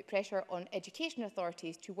 however, it put pressure on education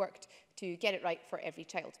authorities to work to get it right for every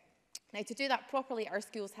child. Now, to do that properly, our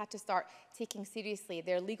schools had to start taking seriously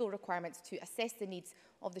their legal requirements to assess the needs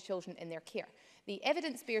of the children in their care. The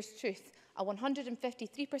evidence bears truth, a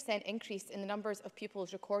 153% increase in the numbers of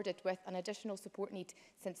pupils recorded with an additional support need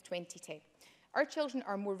since 2010. Our children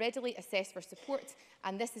are more readily assessed for support,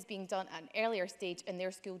 and this is being done at an earlier stage in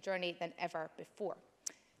their school journey than ever before.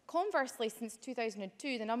 Conversely, since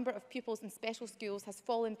 2002, the number of pupils in special schools has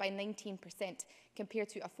fallen by 19%, compared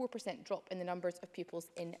to a 4% drop in the numbers of pupils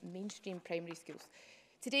in mainstream primary schools.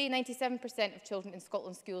 Today, 97% of children in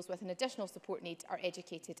Scotland's schools with an additional support need are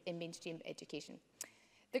educated in mainstream education.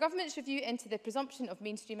 The Government's review into the presumption of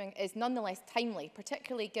mainstreaming is nonetheless timely,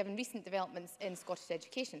 particularly given recent developments in Scottish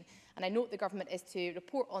education. And I note the Government is to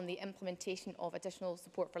report on the implementation of additional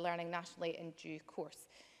support for learning nationally in due course.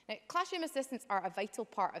 Now, classroom assistants are a vital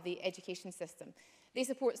part of the education system. They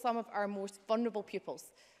support some of our most vulnerable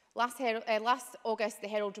pupils. Last August, the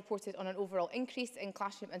Herald reported on an overall increase in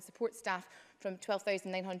classroom and support staff from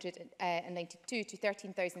 12,992 to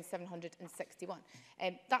 13,761.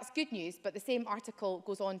 That's good news, but the same article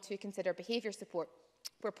goes on to consider behaviour support,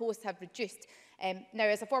 where posts have reduced. Now,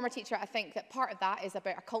 as a former teacher, I think that part of that is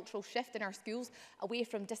about a cultural shift in our schools, away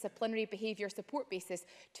from disciplinary behaviour support bases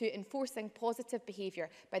to enforcing positive behaviour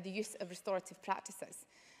by the use of restorative practices.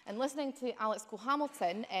 And listening to Alex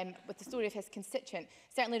Cole-Hamilton with the story of his constituent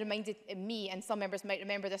certainly reminded me, and some members might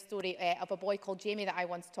remember this story, of a boy called Jamie that I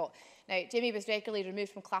once taught. Now, Jamie was regularly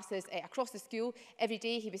removed from classes across the school. Every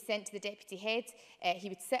day he was sent to the deputy head. He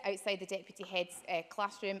would sit outside the deputy head's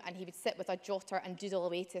classroom, and he would sit with a jotter and doodle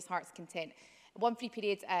away to his heart's content. One free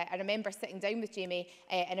period, I remember sitting down with Jamie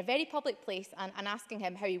in a very public place and asking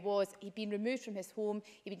him how he was. He'd been removed from his home.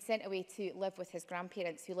 He'd been sent away to live with his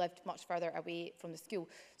grandparents who lived much further away from the school.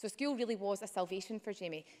 So school really was a salvation for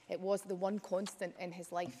Jamie. It was the one constant in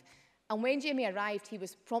his life. And when Jamie arrived, he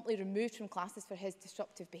was promptly removed from classes for his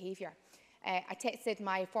disruptive behaviour. I texted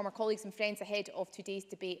my former colleagues and friends ahead of today's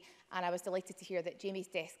debate, and I was delighted to hear that Jamie's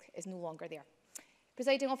desk is no longer there.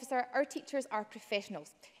 Presiding Officer, our teachers are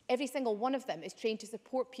professionals. Every single one of them is trained to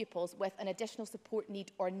support pupils with an additional support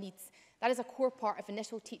need or needs. That is a core part of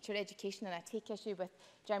initial teacher education, and I take issue with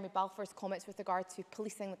Jeremy Balfour's comments with regard to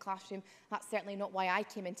policing the classroom. That's certainly not why I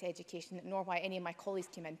came into education, nor why any of my colleagues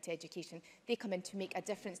came into education. They come in to make a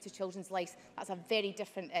difference to children's lives. That's a very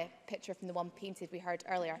different picture from the one painted we heard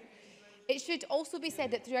earlier. It should also be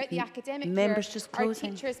said that throughout the academic year, our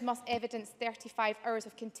teachers must evidence 35 hours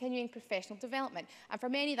of continuing professional development. And for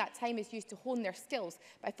many, that time is used to hone their skills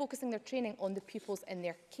by focusing their training on the pupils in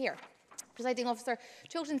their care. Presiding Officer,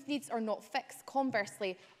 children's needs are not fixed.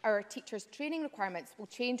 Conversely, our teachers' training requirements will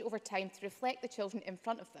change over time to reflect the children in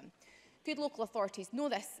front of them. Good local authorities know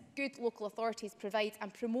this. Good local authorities provide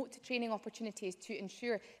and promote training opportunities to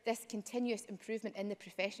ensure this continuous improvement in the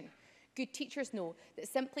profession. Good teachers know that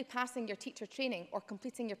simply passing your teacher training or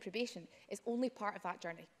completing your probation is only part of that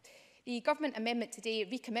journey. The government amendment today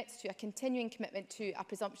recommits to a continuing commitment to a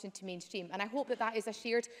presumption to mainstream, and I hope that that is a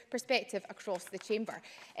shared perspective across the chamber.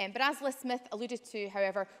 But as Liz Smith alluded to,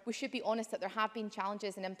 however, we should be honest that there have been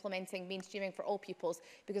challenges in implementing mainstreaming for all pupils,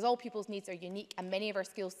 because all pupils' needs are unique and many of our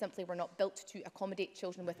schools simply were not built to accommodate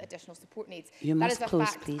children with additional support needs. That is a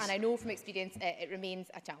fact, please. And I know from experience it remains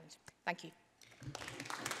a challenge. Thank you.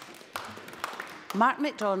 Mark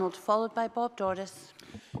MacDonald, followed by Bob Doris.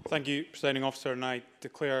 Thank you, Presiding Officer, and I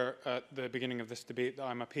declare at the beginning of this debate that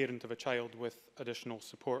I'm a parent of a child with additional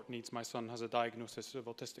support needs. My son has a diagnosis of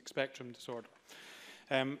autistic spectrum disorder.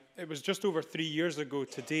 It was just over 3 years ago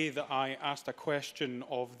today that I asked a question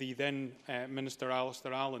of the then Minister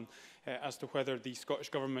Alistair Allen as to whether the Scottish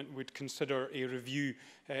Government would consider a review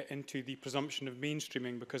into the presumption of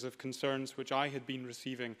mainstreaming because of concerns which I had been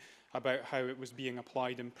receiving about how it was being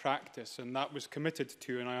applied in practice, and that was committed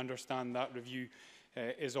to, and I understand that review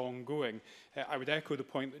is ongoing. I would echo the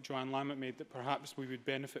point that Joanne Lamont made that perhaps we would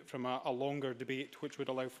benefit from a longer debate which would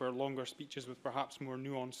allow for longer speeches with perhaps more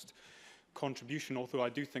nuanced contribution, although I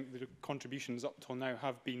do think the contributions up till now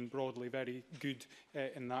have been broadly very good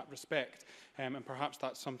in that respect, and perhaps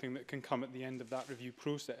that's something that can come at the end of that review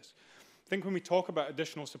process. I think when we talk about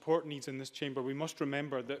additional support needs in this chamber, we must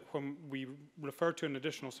remember that when we refer to an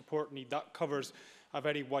additional support need, that covers a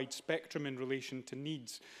very wide spectrum in relation to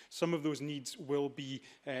needs. Some of those needs will be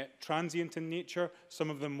transient in nature, some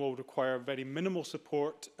of them will require very minimal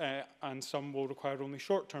support, and some will require only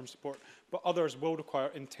short-term support, but others will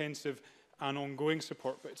require intensive and ongoing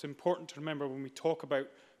support. But it's important to remember when we talk about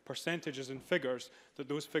percentages and figures that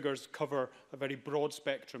those figures cover a very broad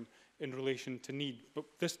spectrum in relation to need. But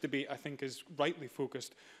this debate, I think, is rightly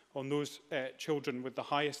focused on those children with the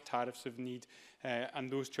highest tariffs of need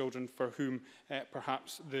and those children for whom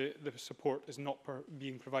perhaps the support is not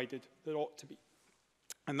being provided that ought to be.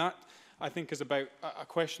 And that, I think, is about a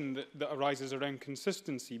question that arises around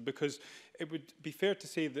consistency, because it would be fair to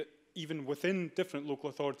say that even within different local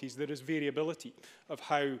authorities, there is variability of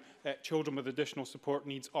how children with additional support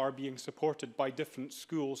needs are being supported by different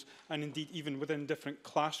schools, and indeed even within different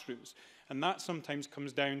classrooms. And that sometimes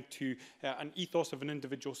comes down to an ethos of an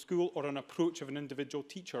individual school or an approach of an individual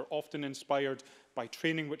teacher, often inspired by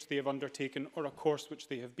training which they have undertaken or a course which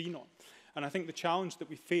they have been on. And I think the challenge that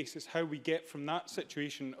we face is how we get from that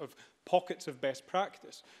situation of pockets of best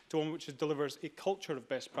practice to one which delivers a culture of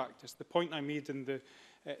best practice. The point I made in the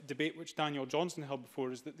debate which Daniel Johnson held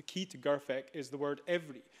before is that the key to GIRFEC is the word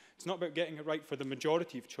every. It's not about getting it right for the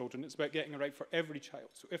majority of children, it's about getting it right for every child.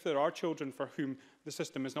 So if there are children for whom the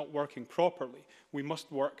system is not working properly, we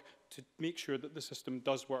must work to make sure that the system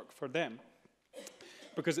does work for them.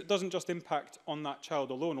 Because it doesn't just impact on that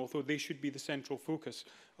child alone, although they should be the central focus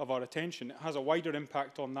of our attention. It has a wider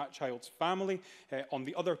impact on that child's family, on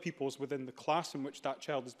the other pupils within the class in which that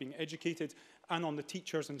child is being educated, and on the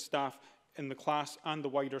teachers and staff in the class and the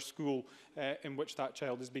wider school in which that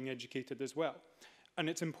child is being educated as well. And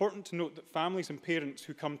it's important to note that families and parents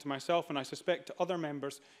who come to myself, and I suspect to other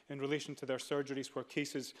members in relation to their surgeries where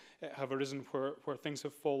cases have arisen where things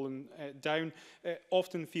have fallen down,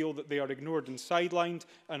 often feel that they are ignored and sidelined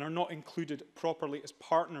and are not included properly as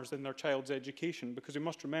partners in their child's education, because we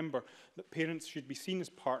must remember that parents should be seen as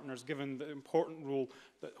partners given the important role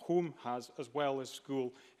that home has as well as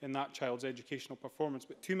school in that child's educational performance.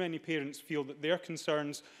 But too many parents feel that their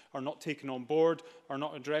concerns are not taken on board, are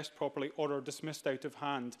not addressed properly, or are dismissed out of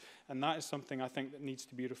hand, and that is something I think that needs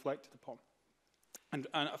to be reflected upon. And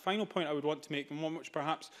a final point I would want to make, and one which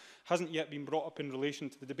perhaps hasn't yet been brought up in relation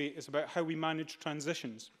to the debate, is about how we manage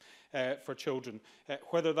transitions for children,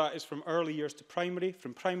 whether that is from early years to primary,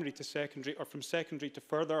 from primary to secondary, or from secondary to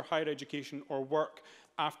further higher education or work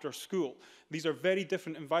after school. These are very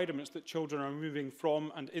different environments that children are moving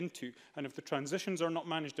from and into, and if the transitions are not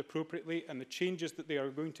managed appropriately and the changes that they are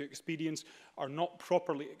going to experience are not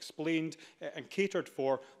properly explained and catered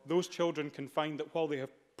for, those children can find that while they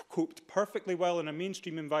have coped perfectly well in a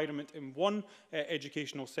mainstream environment in one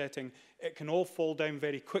educational setting, it can all fall down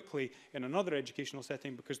very quickly in another educational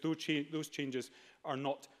setting because those changes are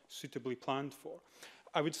not suitably planned for.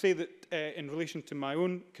 I would say that in relation to my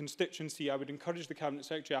own constituency, I would encourage the Cabinet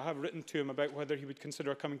Secretary. I have written to him about whether he would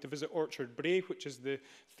consider coming to visit Orchard Brae, which is the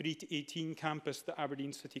 3 to 18 campus that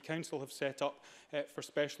Aberdeen City Council have set up for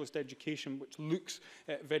specialist education, which looks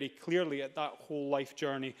very clearly at that whole life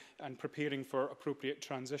journey and preparing for appropriate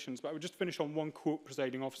transitions. But I would just finish on one quote,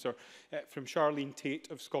 Presiding Officer, from Charlene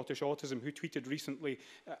Tate of Scottish Autism, who tweeted recently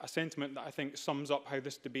a sentiment that I think sums up how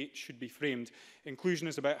this debate should be framed. Inclusion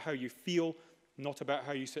is about how you feel, not about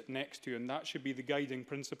how you sit next to, and that should be the guiding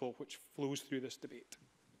principle which flows through this debate.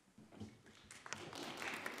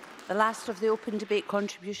 The last of the open debate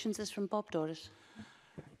contributions is from Bob Doris.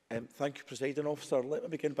 Thank you, Presiding Officer. Let me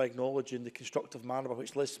begin by acknowledging the constructive manner by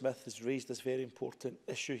which Liz Smith has raised this very important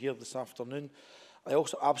issue here this afternoon. I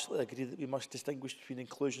also absolutely agree that we must distinguish between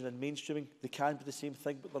inclusion and mainstreaming. They can be the same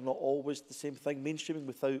thing, but they're not always the same thing. Mainstreaming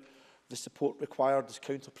without the support required is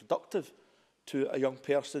counterproductive to a young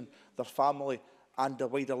person, their family and the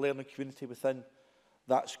wider learning community within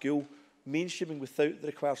that school. Mainstreaming without the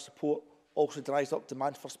required support also drives up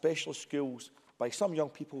demand for specialist schools by some young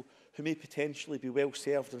people who may potentially be well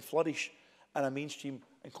served and flourish in a mainstream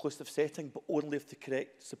inclusive setting, but only if the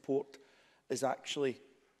correct support is actually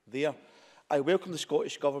there. I welcome the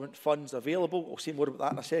Scottish Government funds available, I'll say more about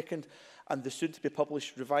that in a second, and the soon-to-be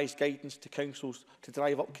published revised guidance to councils to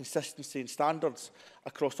drive up consistency and standards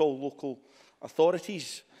across all local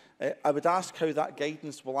authorities. I would ask how that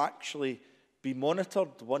guidance will actually be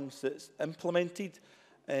monitored once it's implemented,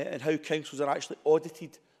 and how councils are actually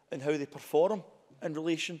audited and how they perform in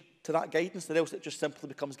relation to that guidance, or else it just simply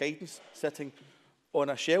becomes guidance sitting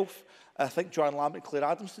on a shelf. I think Joanne Lambert and Claire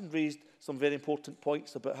Adamson raised some very important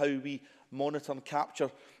points about how we monitor and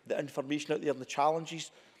capture the information out there and the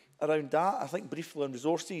challenges around that. I think briefly on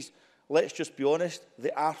resources, let's just be honest,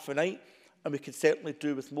 they are finite and we could certainly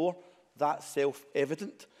do with more. That's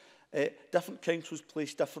self-evident. Different councils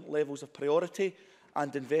place different levels of priority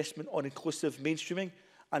and investment on inclusive mainstreaming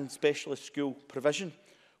and specialist school provision,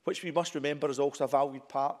 which we must remember is also a valued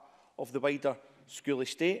part of the wider school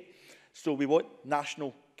estate. So we want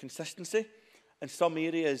national consistency. In some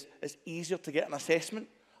areas, it's easier to get an assessment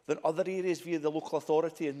than other areas via the local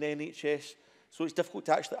authority and the NHS. So it's difficult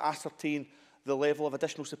to actually ascertain the level of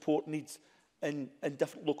additional support needs in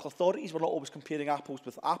different local authorities. We're not always comparing apples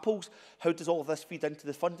with apples. How does all of this feed into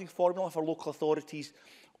the funding formula for local authorities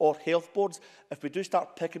or health boards? If we do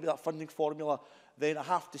start picking at that funding formula, then I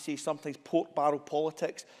have to say sometimes pork barrel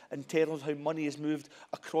politics in terms of how money is moved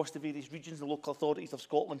across the various regions and local authorities of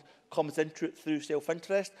Scotland comes into it through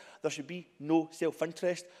self-interest. There should be no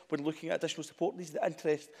self-interest when looking at additional support needs. The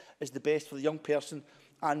interest is the best for the young person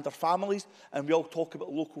and their families, and we all talk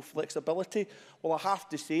about local flexibility. Well, I have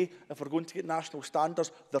to say, if we're going to get national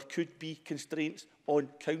standards, there could be constraints on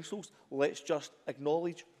councils. Let's just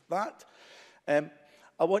acknowledge that.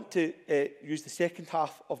 I want to use the second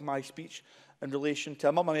half of my speech in relation to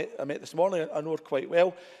a mum I met this morning. I know her quite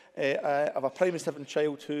well. I have a primary 7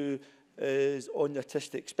 child who is on the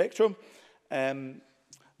autistic spectrum.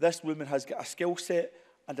 This woman has got a skill set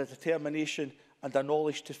and a determination and a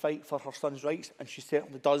knowledge to fight for her son's rights, and she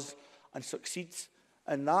certainly does and succeeds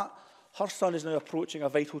in that. Her son is now approaching a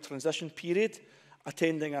vital transition period,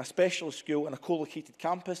 attending a specialist school on a co-located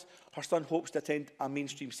campus. Her son hopes to attend a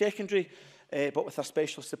mainstream secondary, but with a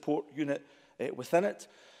specialist support unit within it.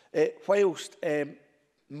 Whilst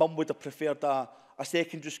mum would have preferred a a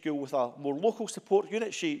secondary school with a more local support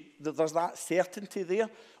unit, there's that certainty there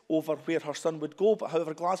over where her son would go. But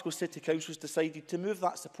however, Glasgow City Council has decided to move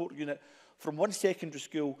that support unit from one secondary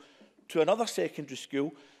school to another secondary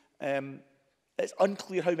school. It's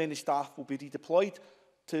unclear how many staff will be redeployed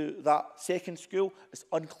to that second school. It's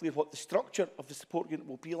unclear what the structure of the support unit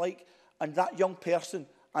will be like. And that young person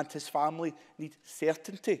and his family need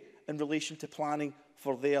certainty in relation to planning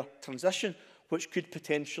for their transition, which could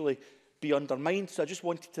potentially be undermined. So I just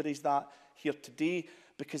wanted to raise that here today,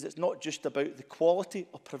 because it's not just about the quality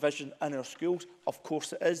of provision in our schools. Of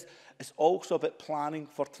course it is. It's also about planning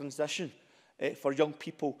for transition for young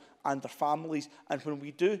people and their families. And when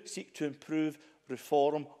we do seek to improve,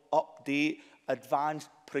 reform, update, advance,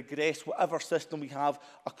 progress, whatever system we have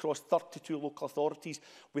across 32 local authorities,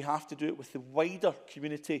 we have to do it with the wider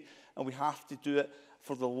community, and we have to do it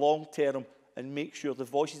for the long term and make sure the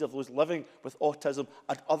voices of those living with autism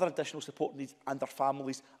and other additional support needs and their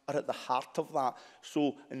families are at the heart of that.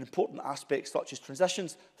 So in important aspects such as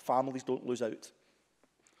transitions, families don't lose out.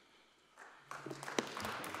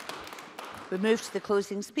 We move to the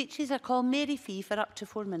closing speeches. I call Mary Fee for up to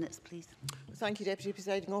 4 minutes, please. Thank you, Deputy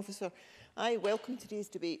Presiding Officer. I welcome today's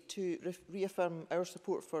debate to reaffirm our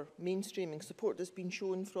support for mainstreaming, support that's been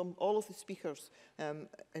shown from all of the speakers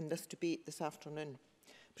in this debate this afternoon.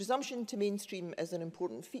 Presumption to mainstream is an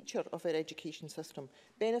important feature of our education system,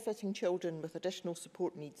 benefiting children with additional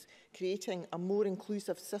support needs, creating a more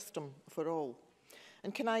inclusive system for all.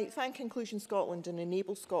 And can I thank Inclusion Scotland and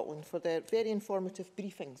Enable Scotland for their very informative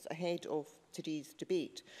briefings ahead of today's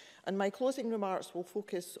debate. And my closing remarks will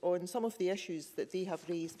focus on some of the issues that they have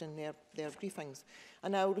raised in their briefings.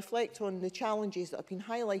 And I'll reflect on the challenges that have been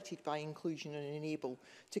highlighted by Inclusion and Enable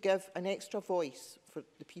to give an extra voice for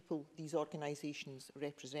the people these organisations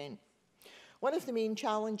represent. One of the main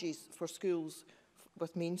challenges for schools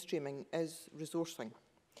with mainstreaming is resourcing.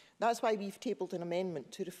 That's why we've tabled an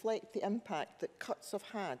amendment to reflect the impact that cuts have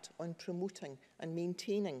had on promoting and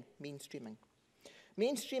maintaining mainstreaming.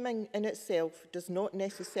 Mainstreaming in itself does not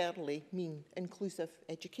necessarily mean inclusive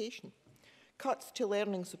education. Cuts to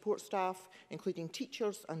learning support staff, including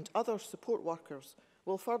teachers and other support workers,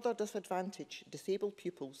 will further disadvantage disabled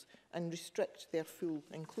pupils and restrict their full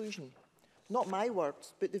inclusion. Not my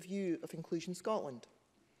words, but the view of Inclusion Scotland.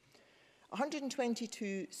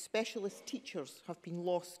 122 specialist teachers have been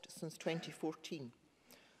lost since 2014,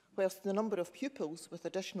 whilst the number of pupils with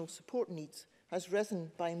additional support needs has risen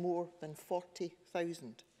by more than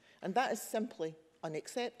 40,000. And that is simply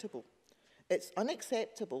unacceptable. It's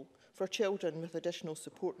unacceptable for children with additional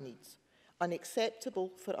support needs,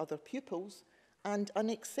 unacceptable for other pupils, and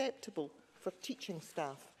unacceptable for teaching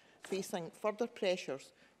staff facing further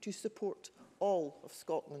pressures to support all of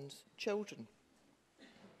Scotland's children.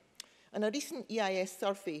 And a recent EIS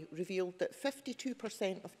survey revealed that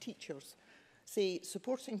 52% of teachers say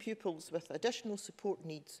supporting pupils with additional support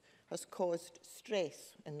needs has caused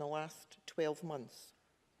stress in the last 12 months.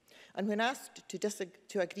 And when asked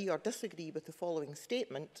to agree or disagree with the following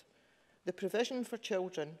statement, the provision for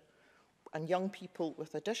children and young people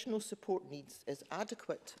with additional support needs is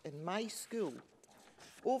adequate in my school,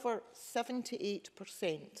 over 78%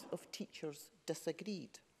 of teachers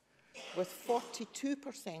disagreed, with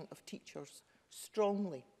 42% of teachers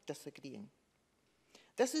strongly disagreeing.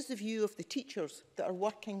 This is the view of the teachers that are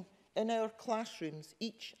working in our classrooms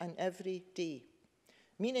each and every day,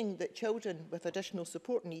 meaning that children with additional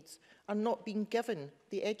support needs are not being given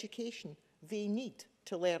the education they need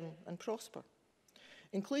to learn and prosper.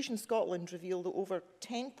 Inclusion Scotland revealed that over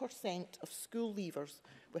 10% of school leavers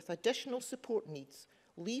with additional support needs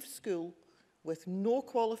leave school with no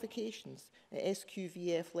qualifications at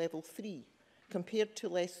SQVF level 3, compared to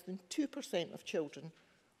less than 2% of children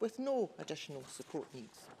with no additional support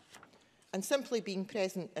needs. And simply being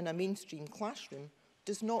present in a mainstream classroom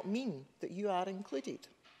does not mean that you are included.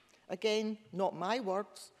 Again, not my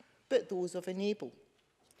words, but those of Enable.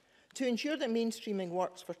 To ensure that mainstreaming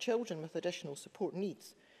works for children with additional support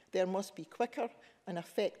needs, there must be quicker and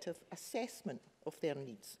effective assessment of their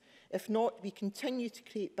needs. If not, we continue to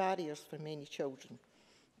create barriers for many children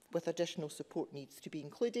with additional support needs to be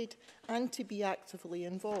included and to be actively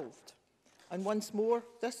involved. And once more,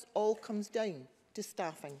 this all comes down to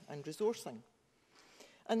staffing and resourcing.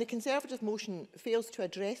 And the Conservative motion fails to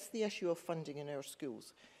address the issue of funding in our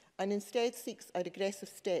schools and instead seeks a regressive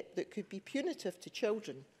step that could be punitive to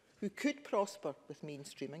children who could prosper with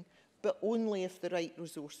mainstreaming, but only if the right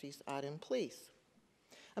resources are in place.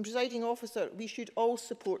 And, Presiding Officer, we should all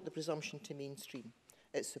support the presumption to mainstream.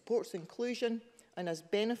 It supports inclusion and has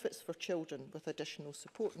benefits for children with additional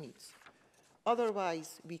support needs.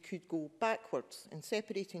 Otherwise, we could go backwards in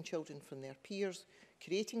separating children from their peers,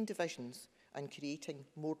 creating divisions and creating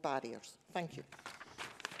more barriers. Thank you.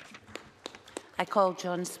 I call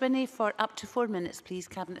John Swinney for up to 4 minutes, please,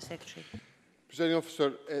 Cabinet Secretary. Presiding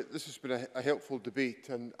Officer, this has been a helpful debate,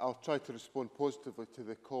 and I'll try to respond positively to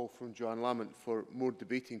the call from Joanne Lamont for more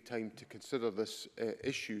debating time to consider this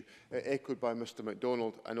issue, echoed by Mr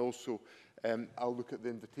MacDonald, and also I'll look at the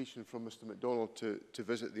invitation from Mr MacDonald to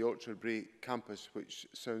visit the Orchard Brae campus, which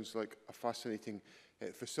sounds like a fascinating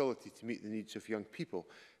facility to meet the needs of young people,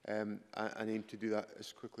 and aim to do that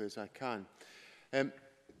as quickly as I can.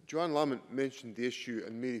 Joanne Lamont mentioned the issue,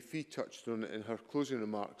 and Mary Fee touched on it in her closing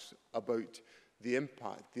remarks, about the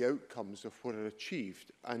impact, the outcomes of what are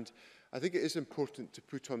achieved. And I think it is important to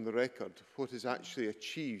put on the record what is actually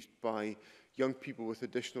achieved by young people with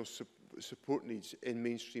additional support needs in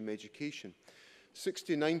mainstream education.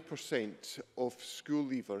 69% of school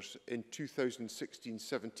leavers in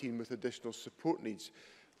 2016-17 with additional support needs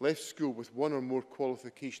left school with one or more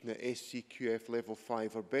qualification at SCQF level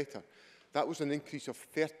 5 or better. That was an increase of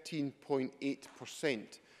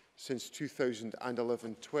 13.8% since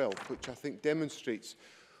 2011-12, which I think demonstrates,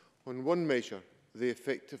 on one measure, the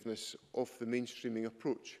effectiveness of the mainstreaming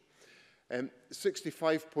approach.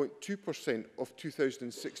 65.2% of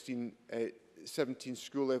 2016-17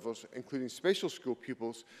 school levels, including special school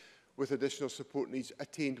pupils with additional support needs,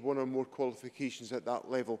 attained one or more qualifications at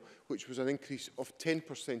that level, which was an increase of 10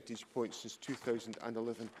 percentage points since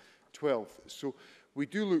 2011-12. So we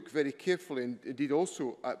do look very carefully, and indeed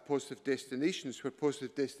also at positive destinations, where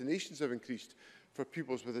positive destinations have increased for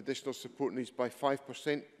pupils with additional support needs by 5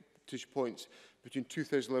 percentage points between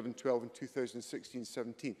 2011-12 and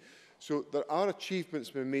 2016-17. So there are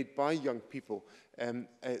achievements being made by young people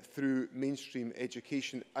through mainstream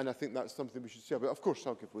education, and I think that's something we should say about. Of course,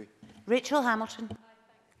 I'll give way. Rachel Hamilton.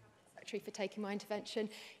 For taking my intervention.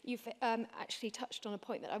 You've actually touched on a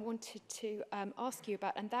point that I wanted to ask you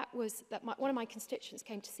about, and that was that one of my constituents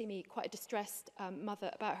came to see me, quite a distressed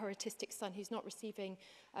mother, about her autistic son who's not receiving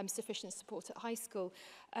sufficient support at high school.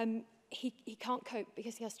 He can't cope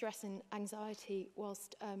because he has stress and anxiety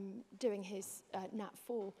whilst doing his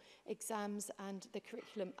NAT4 exams and the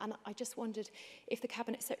curriculum. And I just wondered if the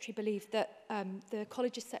Cabinet Secretary believed that the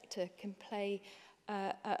colleges sector can play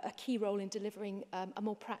a key role in delivering a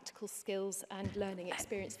more practical skills and learning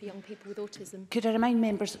experience for young people with autism. Could I remind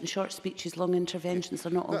members that in short speeches, long interventions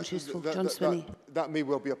are not always useful? John Swinney. That may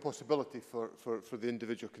well be a possibility for the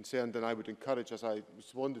individual concerned, and I would encourage, as I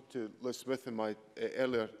responded to Liz Smith in my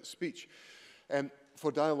earlier speech,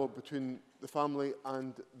 for dialogue between the family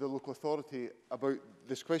and the local authority about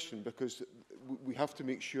this question, because we have to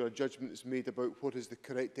make sure a judgment is made about what is the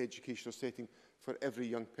correct educational setting for every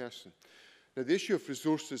young person. Now, the issue of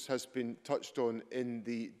resources has been touched on in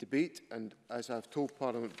the debate, and as I've told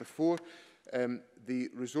Parliament before, the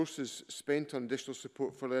resources spent on additional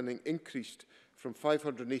support for learning increased from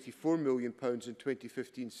 £584 million in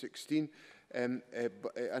 2015-16, an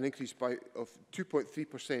increase of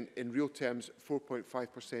 2.3% in real terms,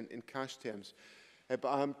 4.5% in cash terms. But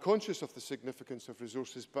I am conscious of the significance of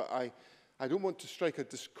resources, but I don't want to strike a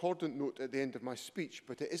discordant note at the end of my speech,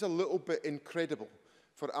 but it is a little bit incredible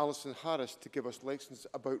for Alison Harris to give us lessons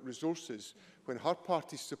about resources when her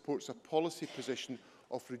party supports a policy position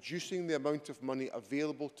of reducing the amount of money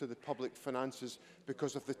available to the public finances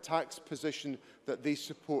because of the tax position that they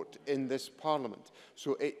support in this Parliament.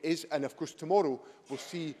 So it is, and of course tomorrow we'll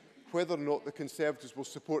see whether or not the Conservatives will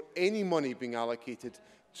support any money being allocated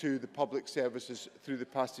to the public services through the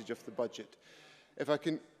passage of the budget. If I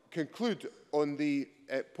can conclude on the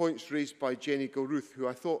points raised by Jenny Gilruth, who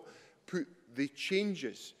I thought put the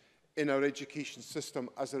changes in our education system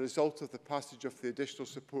as a result of the passage of the Additional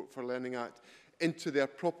Support for Learning Act into their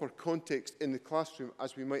proper context in the classroom,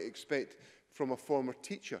 as we might expect from a former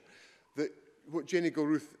teacher. What Jenny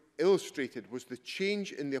Gilruth illustrated was the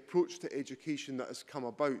change in the approach to education that has come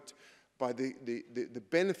about by the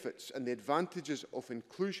benefits and the advantages of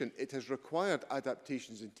inclusion. It has required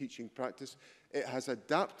adaptations in teaching practice. It has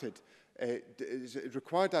adapted. It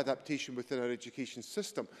required adaptation within our education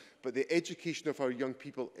system, but the education of our young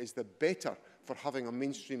people is the better for having a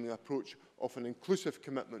mainstreaming approach of an inclusive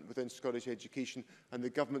commitment within Scottish education, and the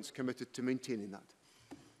Government's committed to maintaining that.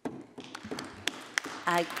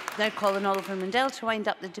 I now call on Oliver Mundell to wind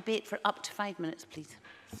up the debate for up to 5 minutes, please.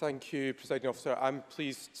 Thank you, Presiding Officer. I'm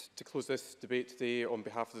pleased to close this debate today on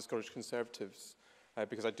behalf of the Scottish Conservatives,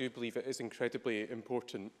 because I do believe it is incredibly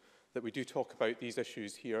important that we do talk about these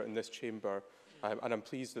issues here in this chamber, and I'm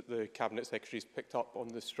pleased that the Cabinet Secretary has picked up on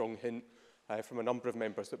the strong hint from a number of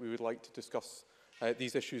members that we would like to discuss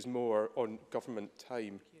these issues more on government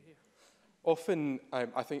time. Often,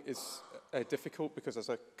 I think it's difficult because as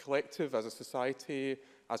a collective, as a society,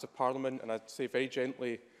 as a parliament, and I'd say very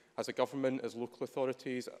gently, as a government, as local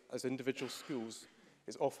authorities, as individual schools,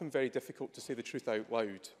 it's often very difficult to say the truth out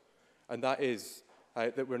loud. And that is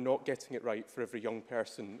that we're not getting it right for every young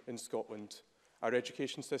person in Scotland. Our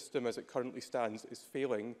education system, as it currently stands, is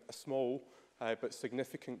failing a small but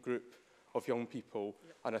significant group of young people.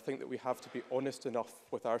 And I think that we have to be honest enough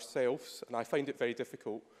with ourselves, and I find it very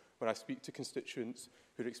difficult when I speak to constituents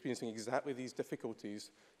who are experiencing exactly these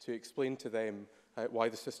difficulties to explain to them why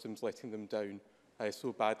the system's letting them down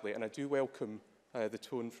so badly. And I do welcome the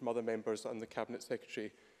tone from other members and the Cabinet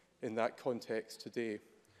Secretary in that context today.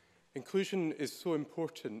 Inclusion is so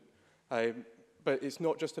important, but it's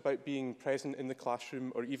not just about being present in the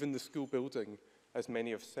classroom or even the school building, as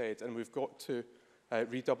many have said, and we've got to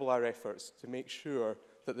redouble our efforts to make sure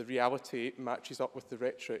that the reality matches up with the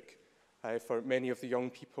rhetoric for many of the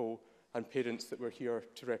young people and parents that we're here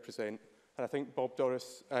to represent. And I think Bob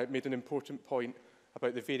Doris made an important point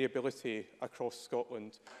about the variability across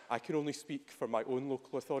Scotland. I can only speak for my own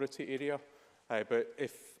local authority area, but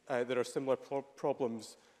if there are similar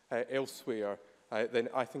problems elsewhere, then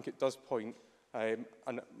I think it does point, and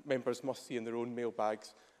members must see in their own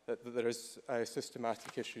mailbags, that there is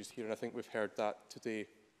systematic issues here, and I think we've heard that today.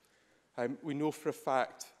 We know for a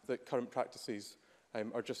fact that current practices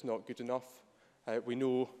are just not good enough. We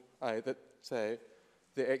know that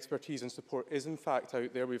the expertise and support is in fact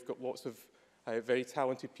out there. We've got lots of very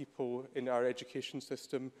talented people in our education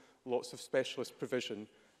system, lots of specialist provision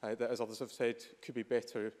that, as others have said, could be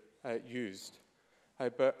better used.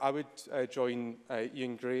 But I would join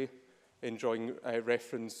Ian Gray in drawing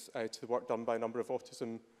reference to the work done by a number of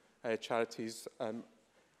autism charities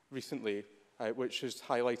recently, which has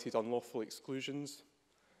highlighted unlawful exclusions.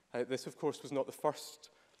 This, of course, was not the first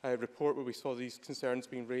report where we saw these concerns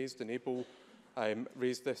being raised, and ABLE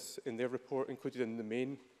raised this in their report, included in the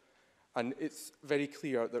main. And it's very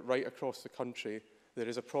clear that right across the country, there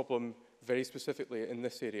is a problem very specifically in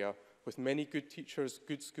this area, with many good teachers,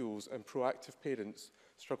 good schools and proactive parents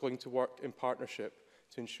struggling to work in partnership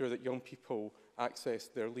to ensure that young people access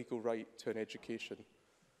their legal right to an education.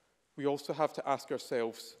 We also have to ask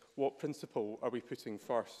ourselves, what principle are we putting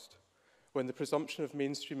first? When the presumption of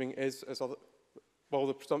mainstreaming is,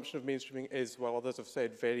 while others have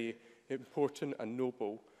said, very important and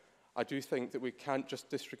noble, I do think that we can't just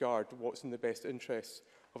disregard what's in the best interests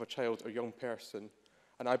of a child or young person.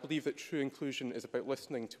 And I believe that true inclusion is about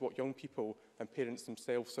listening to what young people and parents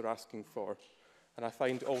themselves are asking for. And I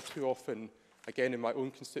find all too often, again in my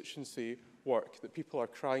own constituency work, that people are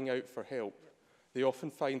crying out for help. They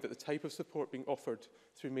often find that the type of support being offered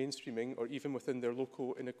through mainstreaming or even within their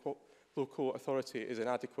local authority is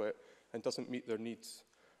inadequate and doesn't meet their needs.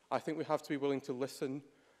 I think we have to be willing to listen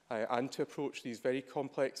and to approach these very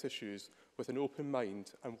complex issues with an open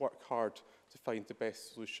mind and work hard to find the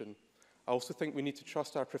best solution. I also think we need to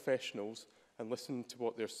trust our professionals and listen to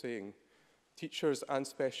what they're saying. Teachers and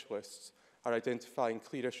specialists are identifying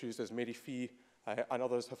clear issues, as Mary Fee and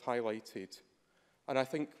others have highlighted. And I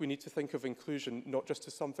think we need to think of inclusion not just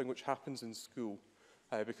as something which happens in school,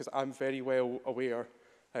 because I'm very well aware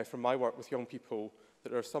from my work with young people that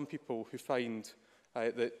there are some people who find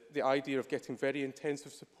that the idea of getting very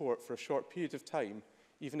intensive support for a short period of time,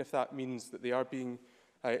 even if that means that they are being,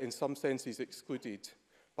 in some senses, excluded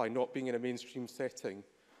by not being in a mainstream setting,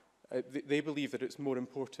 they believe that it's more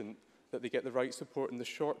important that they get the right support in the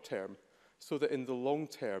short term, so that in the long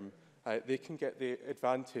term, they can get the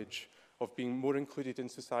advantage of being more included in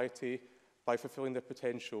society by fulfilling their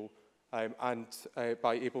potential and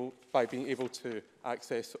by being able to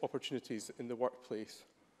access opportunities in the workplace.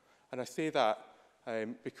 And I say that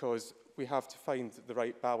because we have to find the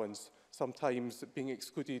right balance. Sometimes being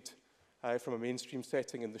excluded from a mainstream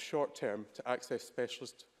setting in the short term to access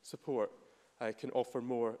specialist support can offer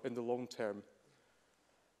more in the long term.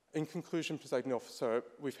 In conclusion, Presiding Officer,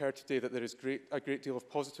 we've heard today that there is a great deal of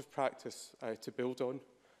positive practice to build on,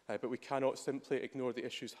 but we cannot simply ignore the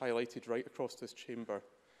issues highlighted right across this chamber.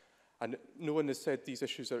 And no one has said these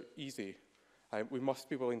issues are easy. We must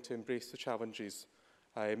be willing to embrace the challenges,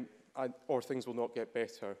 or things will not get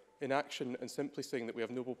better. Inaction and simply saying that we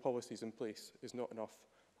have noble policies in place is not enough.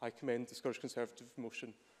 I commend the Scottish Conservative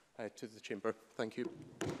motion to the chamber. Thank you.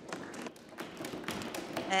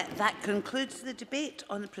 That concludes the debate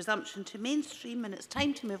on the presumption to mainstream, and it's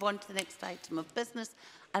time to move on to the next item of business.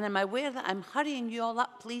 And I'm aware that I'm hurrying you all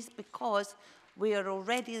up, please, because we are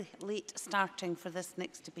already late starting for this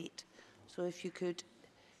next debate. So if you could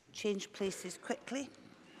change places quickly.